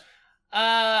end?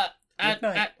 Midnight.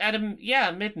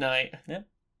 Midnight. Yeah.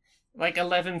 Like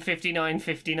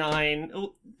 11:59:59.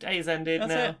 Oh, day's ended That's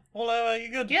now. it. All over,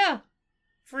 you good? Yeah.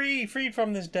 Freed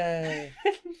from this day.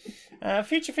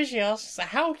 Future Fishy asks,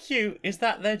 how cute is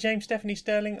that there James Stephanie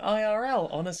Sterling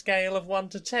IRL on a scale of 1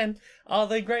 to 10? Are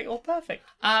they great or perfect?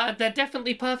 They're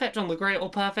definitely perfect on the great or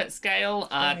perfect scale.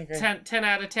 I agree. 10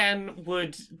 out of 10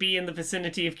 would be in the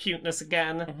vicinity of cuteness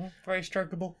again. Mm-hmm. Very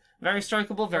strokeable. Very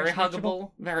strokeable, very Very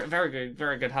huggable,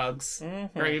 very good hugs.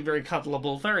 Mm-hmm. Very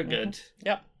cuddleable, very good.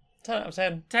 Yep. 10 out of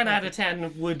 10. 10 out of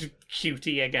 10 would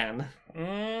cutie again.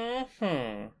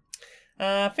 Mm-hmm.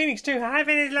 Phoenix 2. Hi,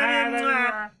 Phoenix.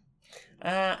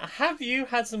 Have you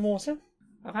had some water?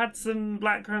 I've had some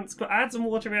blackcurrant squash. I had some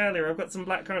water earlier. I've got some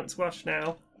blackcurrant squash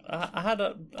now. I had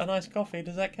a nice coffee.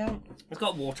 Does that count? It's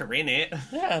got water in it.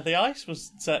 Yeah, the ice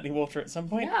was certainly water at some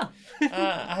point. Yeah.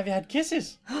 Have you had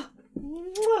kisses?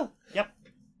 Yep.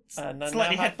 And I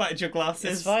Slightly now have- headbutted your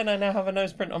glasses. It's fine. I now have a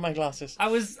nose print on my glasses. I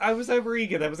was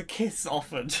overeager. There was a kiss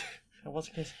offered. What's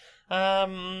a kiss?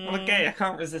 I'm gay. I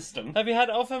can't resist them. Have you had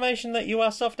affirmation that you are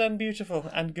soft and beautiful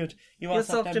and good? You are You're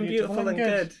soft and beautiful and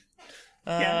good.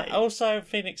 Yeah. Also,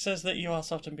 Phoenix says that you are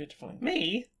soft and beautiful and good.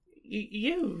 Me?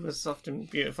 You were soft and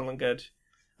beautiful and good.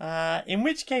 In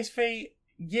which case, Fee,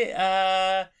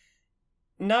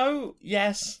 no,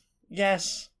 yes.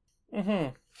 Mm-hmm.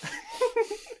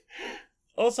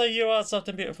 Also, you are soft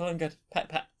and beautiful and good. Pat,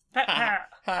 pat. Pat, Ha, pat.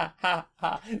 ha, ha,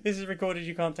 ha. This is recorded,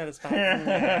 you can't tell us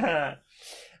back.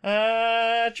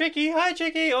 Tricky, hi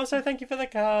Tricky. Also, thank you for the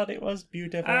card. It was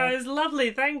beautiful. Oh, it's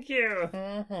lovely. Thank you.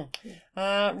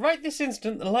 Right this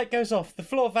instant, the light goes off, the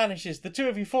floor vanishes, the two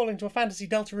of you fall into a fantasy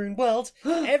Deltarune world.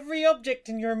 Every object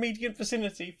in your immediate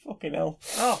vicinity, fucking hell,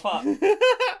 Oh,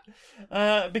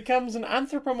 fuck. becomes an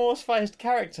anthropomorphized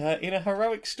character in a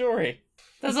heroic story.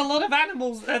 There's a lot of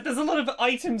animals. There's a lot of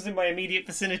items in my immediate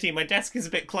vicinity. My desk is a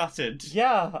bit cluttered.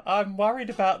 Yeah, I'm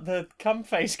worried about the cum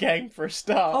face game for a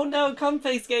start. Oh no,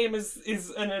 Cumface Game is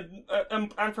an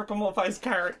anthropomorphized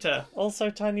character. Also,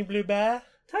 Tiny Blue Bear.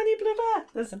 Tiny blue bear.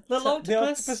 There's the octopus. The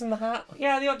octopus in the hat.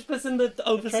 Yeah, the octopus in the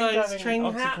oversized train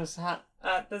hat. octopus hat.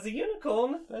 There's a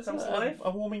unicorn. There's Comes to a life.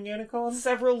 warming unicorn.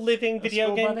 Several living video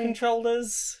school game bunny.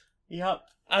 controllers. Yep.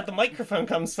 The microphone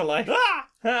comes to life. You've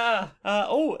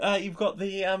got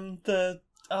the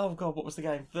oh god, what was the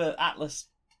game? The Atlas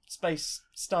Space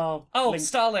Star. Oh, Link.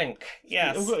 Starlink.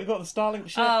 Yes. You've got the Starlink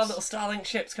ships. Little Starlink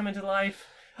ships come into life.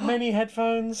 Many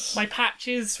headphones. My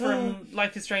patches from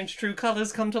Life is Strange True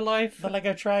Colours come to life. The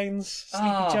Lego trains. Sleepy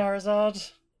Oh.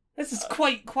 Charizard. This is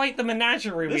quite the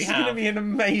menagerie we This is have. going to be an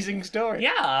amazing story.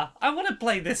 Yeah, I want to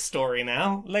play this story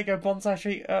now. Lego bonsai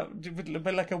tree.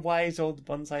 But like a wise old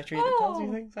bonsai tree that tells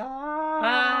you things. But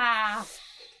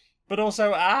also,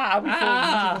 we fall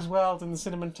into this world and the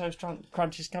cinnamon toast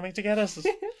crunch is coming together.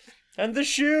 And the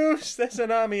shoes. There's an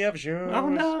army of shoes. Oh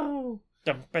no.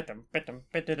 No,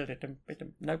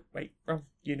 wait, wrong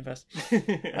universe.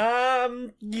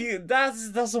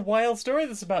 That's a wild story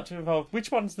that's about to evolve. Which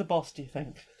one's the boss, do you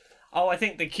think? Oh, I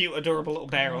think the cute, adorable little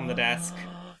bear on the desk.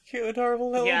 Cute,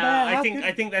 adorable little Yeah, bear.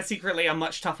 I think they're secretly a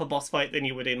much tougher boss fight than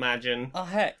you would imagine. Oh,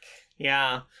 heck.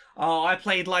 Yeah. Oh, I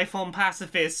played Life on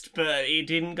Pacifist, but it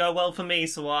didn't go well for me,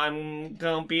 so I'm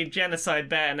gonna be a genocide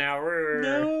bear now.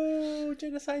 No,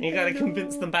 genocide. You gotta no.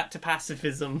 convince them back to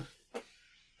pacifism.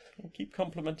 Keep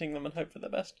complimenting them and hope for the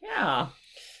best. Yeah.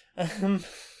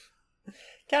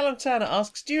 Callum Turner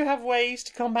asks, do you have ways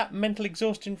to combat mental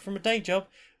exhaustion from a day job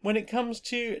when it comes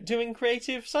to doing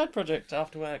creative side projects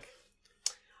after work?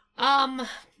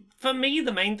 For me,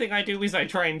 the main thing I do is I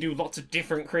try and do lots of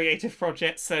different creative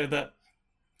projects so that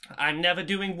I'm never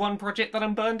doing one project that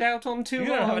I'm burned out on too You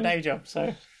don't have a long. day job,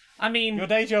 so I mean, your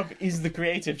day job is the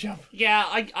creative job. yeah,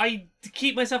 I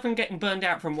keep myself from getting burned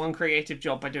out from one creative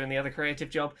job by doing the other creative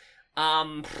job.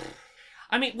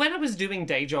 I mean, when I was doing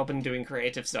day job and doing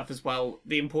creative stuff as well,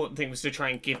 the important thing was to try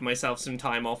and give myself some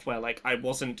time off where, like, I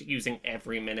wasn't using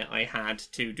every minute I had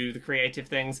to do the creative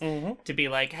things. To be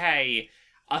like, hey,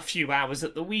 a few hours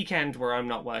at the weekend where I'm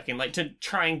not working. Like, to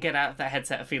try and get out of that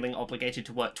headset of feeling obligated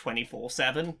to work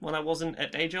 24/7 when I wasn't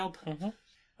at day job.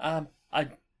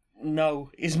 No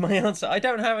is my answer. I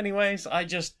don't have any ways. I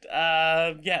just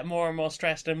get more and more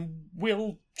stressed and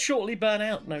will shortly burn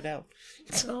out, no doubt.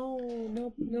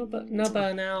 No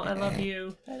burnout. I love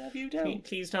you. I love you, don't.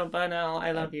 Please don't burn out.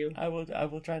 I love you. I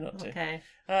will try not to. Okay.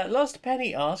 Lost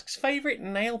Penny asks, favourite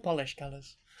nail polish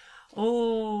colours?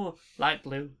 Oh, light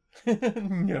blue.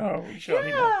 No,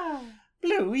 surely not.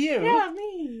 Blue, you? Yeah,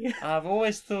 me. I've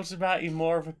always thought about you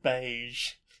more of a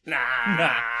beige. Nah.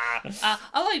 I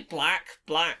like black.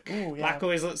 Ooh, yeah. Black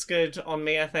always looks good on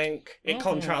me, I think. It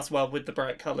contrasts well with the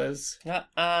bright colours.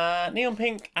 Neon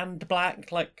pink and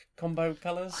black, like combo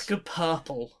colours. Like a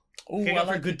purple. Ooh, Can I go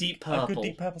for a like good deep purple. A good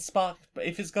deep purple spark, but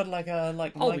if it's got like a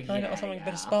light Oh, on it yeah, or something, a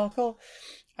bit of yeah. sparkle.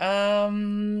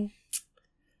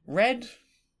 Red.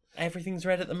 Everything's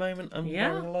red at the moment. I'm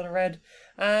Yeah. wearing a lot of red,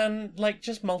 and like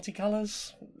just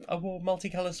multicolours. I wore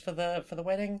multicolours for the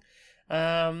wedding.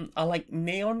 I like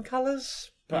neon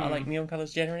colours, but I like neon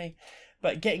colours generally.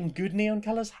 But getting good neon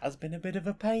colours has been a bit of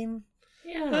a pain.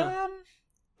 Yeah.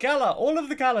 Colour, all of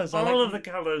the colours. I All like of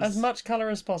the colours. as much colour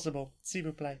as possible. S'il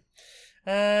vous plaît.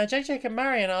 JJ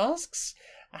Marion asks,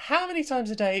 how many times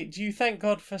a day do you thank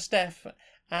God for Steph?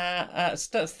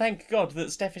 Thank God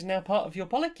that Steph is now part of your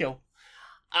polycule.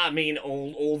 I mean,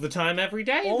 all the time, every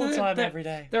day. All the time, every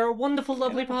day. They're a wonderful,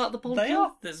 lovely part of the polycule. They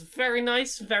are. That's very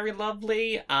nice, very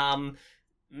lovely.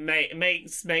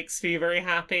 Makes me very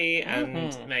happy,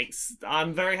 and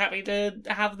I'm very happy to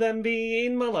have them be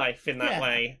in my life in that Yeah.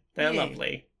 way. They're Yeah.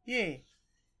 lovely. Yeah.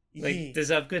 They Yeah.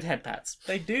 deserve good head pats.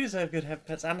 They do deserve good head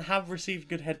pets and have received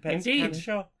good head pets. Indeed. I'm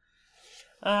sure.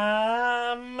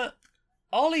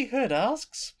 Ollie Hood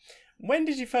asks, when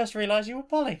did you first realise you were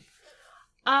poly?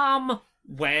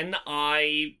 When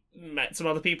I met some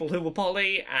other people who were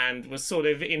poly and was sort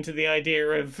of into the idea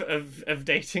of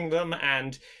dating them,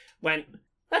 and went,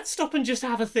 let's stop and just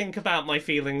have a think about my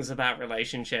feelings about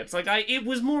relationships. Like, it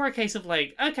was more a case of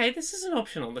like, okay, this is an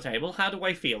option on the table. How do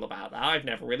I feel about that? I've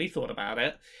never really thought about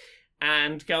it.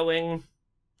 And going,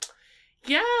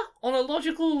 yeah, on a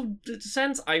logical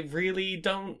sense, I really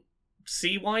don't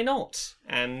see why not.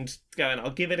 And going, I'll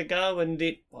give it a go, and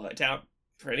it worked out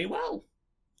pretty well.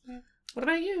 What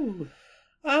about you?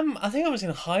 I think I was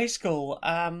in high school.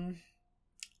 I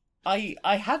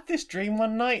had this dream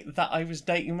one night that I was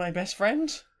dating my best friend,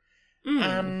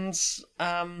 and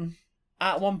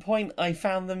at one point I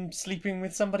found them sleeping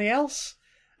with somebody else,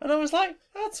 and I was like,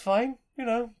 "That's fine, you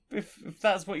know, if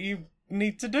that's what you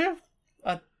need to do,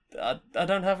 I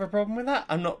don't have a problem with that.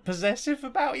 I'm not possessive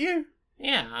about you.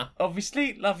 Yeah.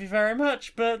 Obviously, love you very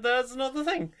much, but that's another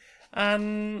thing."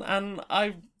 And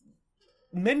I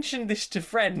mentioned this to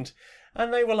friend,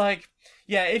 and they were like,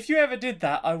 yeah, if you ever did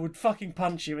that, I would fucking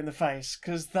punch you in the face,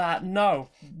 because one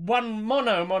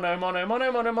mono, and I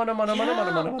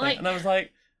was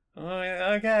like, oh, yeah,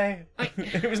 okay.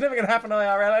 It was never going to happen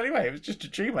IRL anyway, it was just a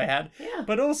dream I had. Yeah.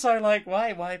 But also, like,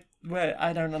 why,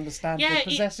 I don't understand Yeah, the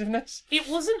possessiveness. It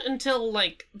wasn't until,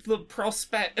 like, the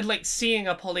prospect, like, seeing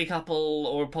a poly couple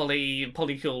or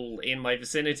polycule in my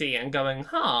vicinity and going,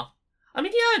 I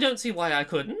mean, yeah, I don't see why I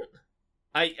couldn't.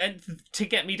 To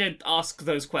get me to ask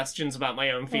those questions about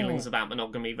my own feelings about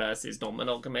monogamy versus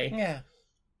non-monogamy. Yeah.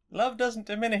 Love doesn't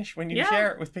diminish when you Yeah.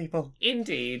 share it with people.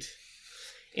 Indeed.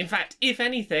 In fact, if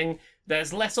anything,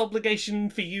 there's less obligation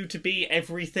for you to be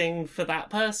everything for that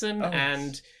person,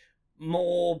 and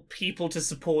more people to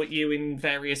support you in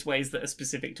various ways that are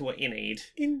specific to what you need.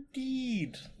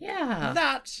 Indeed. Yeah.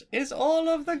 That is all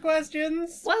of the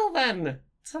questions. Well then,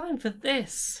 time for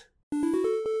this.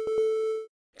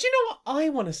 Do you know what I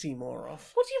want to see more of?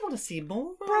 What do you want to see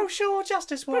more? Brochure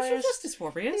Justice Warriors. Brochure Justice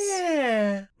Warriors?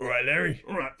 Yeah. All right, Larry.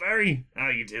 All right, Barry, how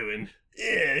you doing?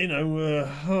 Yeah, you know,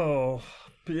 a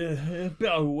bit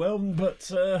overwhelmed, but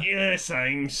Yeah,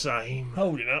 same.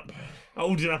 holding up.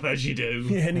 Holding up as you do.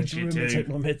 Yeah, I need as to you remember to do. take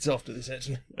my meds after this,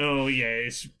 actually. Oh yeah,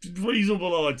 it's a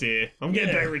reasonable idea. I'm getting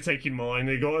Yeah. better at taking mine.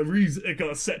 They got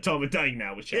a set time of day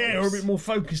now, which Yeah, helps. or a bit more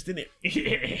focused in it.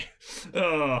 Yeah.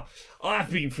 Oh,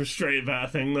 I've been frustrated about a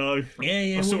thing though.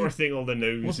 Yeah, I saw a thing on the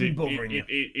news. what's been bothering you?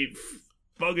 It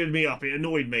buggered me up. It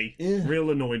annoyed me. Yeah. Real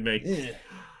annoyed me. Yeah.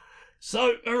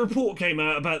 So, a report came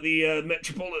out about the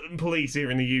Metropolitan Police here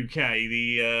in the UK.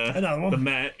 Another one? The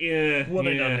Met, yeah. What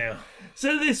have they yeah. done now?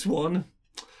 So this one,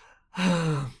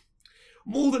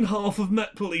 more than half of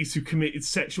Met Police who committed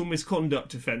sexual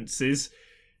misconduct offences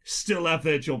still have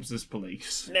their jobs as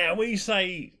police. Now, when you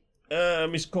say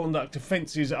misconduct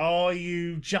offences, are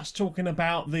you just talking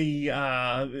about the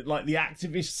the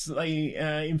activists that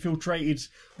they infiltrated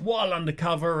while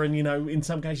undercover, and in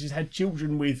some cases had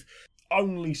children with?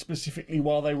 Only specifically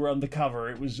while they were undercover,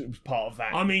 it was part of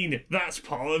that. I mean, that's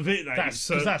part of it. That's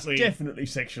definitely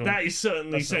sexual. That is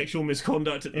certainly sexual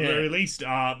misconduct at the very least.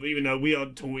 Even though we are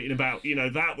talking about,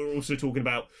 that, we're also talking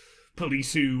about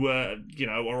police who, are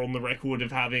on the record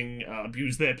of having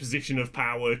abused their position of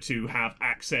power to have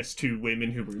access to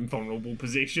women who were in vulnerable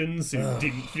positions, who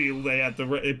didn't feel they had the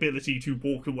ability to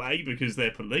walk away because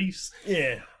they're police.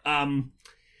 Yeah.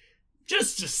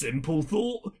 Just a simple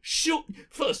thought. Sure,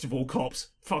 first of all, cops,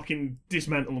 fucking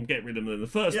dismantle them, get rid of them in the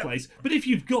first place. But if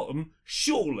you've got them,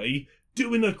 surely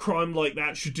doing a crime like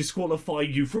that should disqualify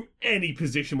you from any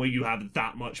position where you have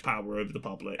that much power over the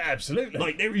public. Absolutely.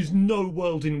 Like, there is no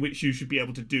world in which you should be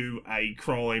able to do a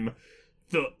crime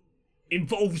that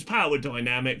involves power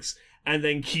dynamics and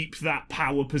then keep that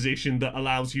power position that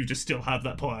allows you to still have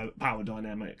that power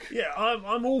dynamic. Yeah,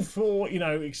 I'm all for,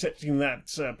 accepting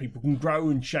that people can grow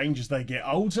and change as they get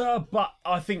older, but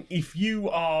I think if you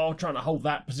are trying to hold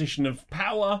that position of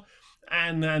power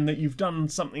and that you've done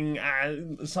something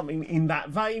in that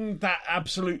vein, that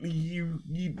absolutely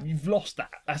you've lost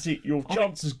that. That's it. Your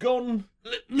chance is gone.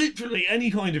 Literally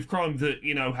any kind of crime that,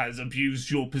 has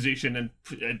abused your position and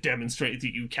demonstrated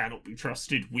that you cannot be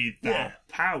trusted with that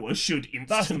power should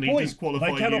That's the instantly point. disqualify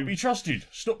you. They cannot be trusted.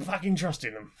 Stop fucking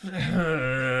trusting them.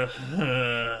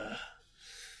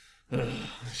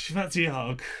 Fancy a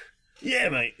hug. Yeah,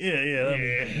 mate.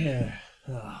 Yeah.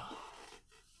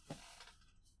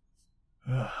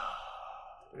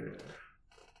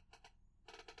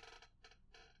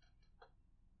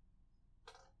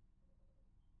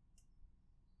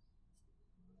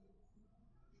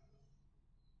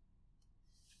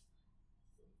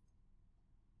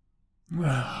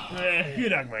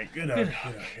 Good hug, mate. Good hug.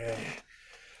 Yeah.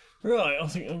 Right, I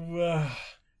think I'll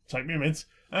take me a minute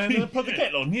and put the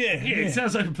kettle on. Yeah, It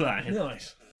sounds like a plan.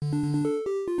 Nice.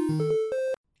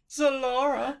 So,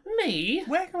 Laura, Me?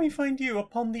 where can we find you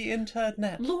upon the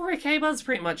internet? Laura K-Buzz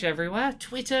pretty much everywhere.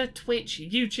 Twitter, Twitch,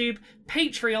 YouTube,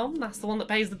 Patreon, that's the one that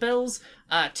pays the bills.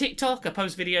 TikTok, I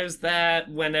post videos there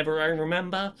whenever I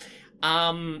remember.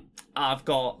 I've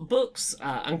got books,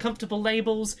 Uncomfortable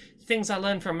Labels, Things I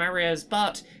Learned from Mario's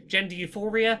Butt, Gender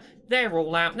Euphoria, they're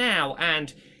all out now,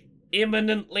 and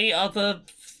imminently other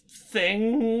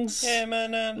things.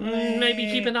 Imminently. Maybe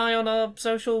keep an eye on our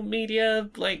social media,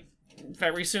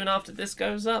 very soon after this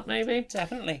goes up, maybe.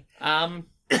 Definitely. Also,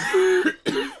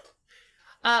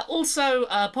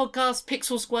 podcast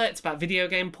Pixel Square, it's about video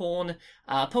game porn.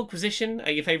 Pogquisition,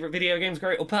 are your favourite video games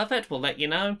great or perfect? We'll let you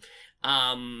know.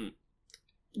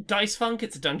 Dice Funk,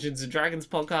 it's a Dungeons & Dragons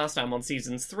podcast. I'm on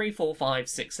seasons 3, 4, 5,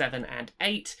 6, 7, and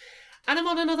 8. And I'm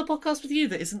on another podcast with you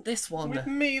that isn't this one. With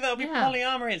me, that'll be Yeah.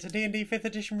 Polyarmory. It's a D&D 5th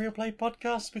edition real play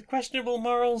podcast with questionable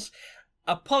morals.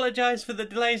 Apologise for the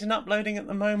delays in uploading at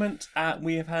the moment.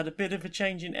 We have had a bit of a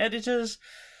change in editors,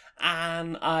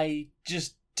 and I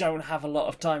just don't have a lot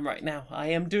of time right now. I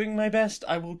am doing my best.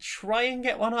 I will try and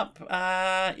get one up,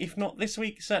 if not this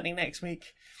week, certainly next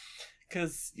week,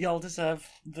 because y'all deserve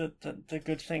the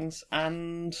good things,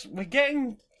 and we're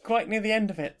getting quite near the end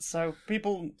of it, so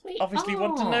people obviously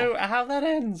want to know how that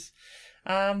ends.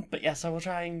 But yes, I will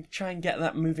try and get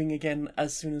that moving again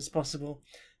as soon as possible.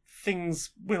 Things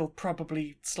will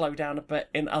probably slow down a bit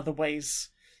in other ways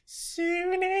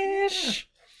soonish.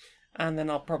 And then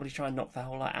I'll probably try and knock the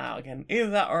whole lot out again. Either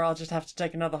that or I'll just have to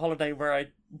take another holiday where I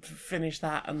finish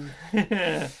that and...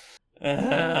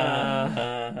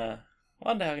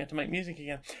 One day I'll get to make music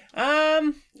again.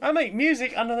 I make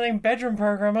music under the name Bedroom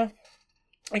Programmer.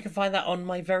 You can find that on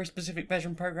my very specific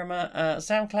Bedroom Programmer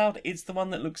SoundCloud. It's the one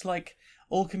that looks like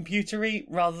all computery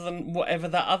rather than whatever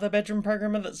that other Bedroom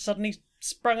Programmer that suddenly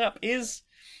sprung up is.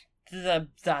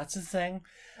 That's a thing.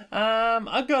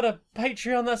 I've got a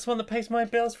Patreon. That's the one that pays my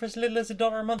bills for as little as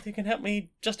 $1 a month. You can help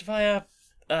me justify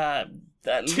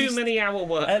Too many hour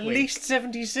work at week. least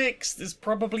 76. There's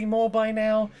probably more by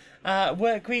now.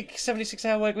 Work week,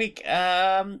 76-hour work week. For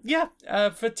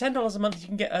 $10 a month, you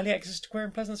can get early access to Queer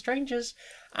and Pleasant Strangers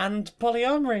and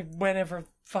Polyamory whenever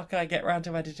fuck I get round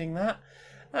to editing that.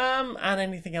 And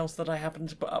anything else that I happen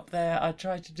to put up there. I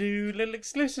try to do little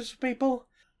exclusives for people.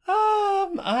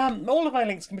 All of my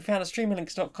links can be found at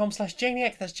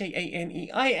streamlinks.com/Janiac. That's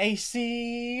Janieiac.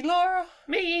 Laura,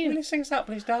 Me. will you sing us out,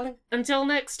 please, darling? Until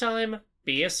next time,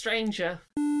 be a stranger.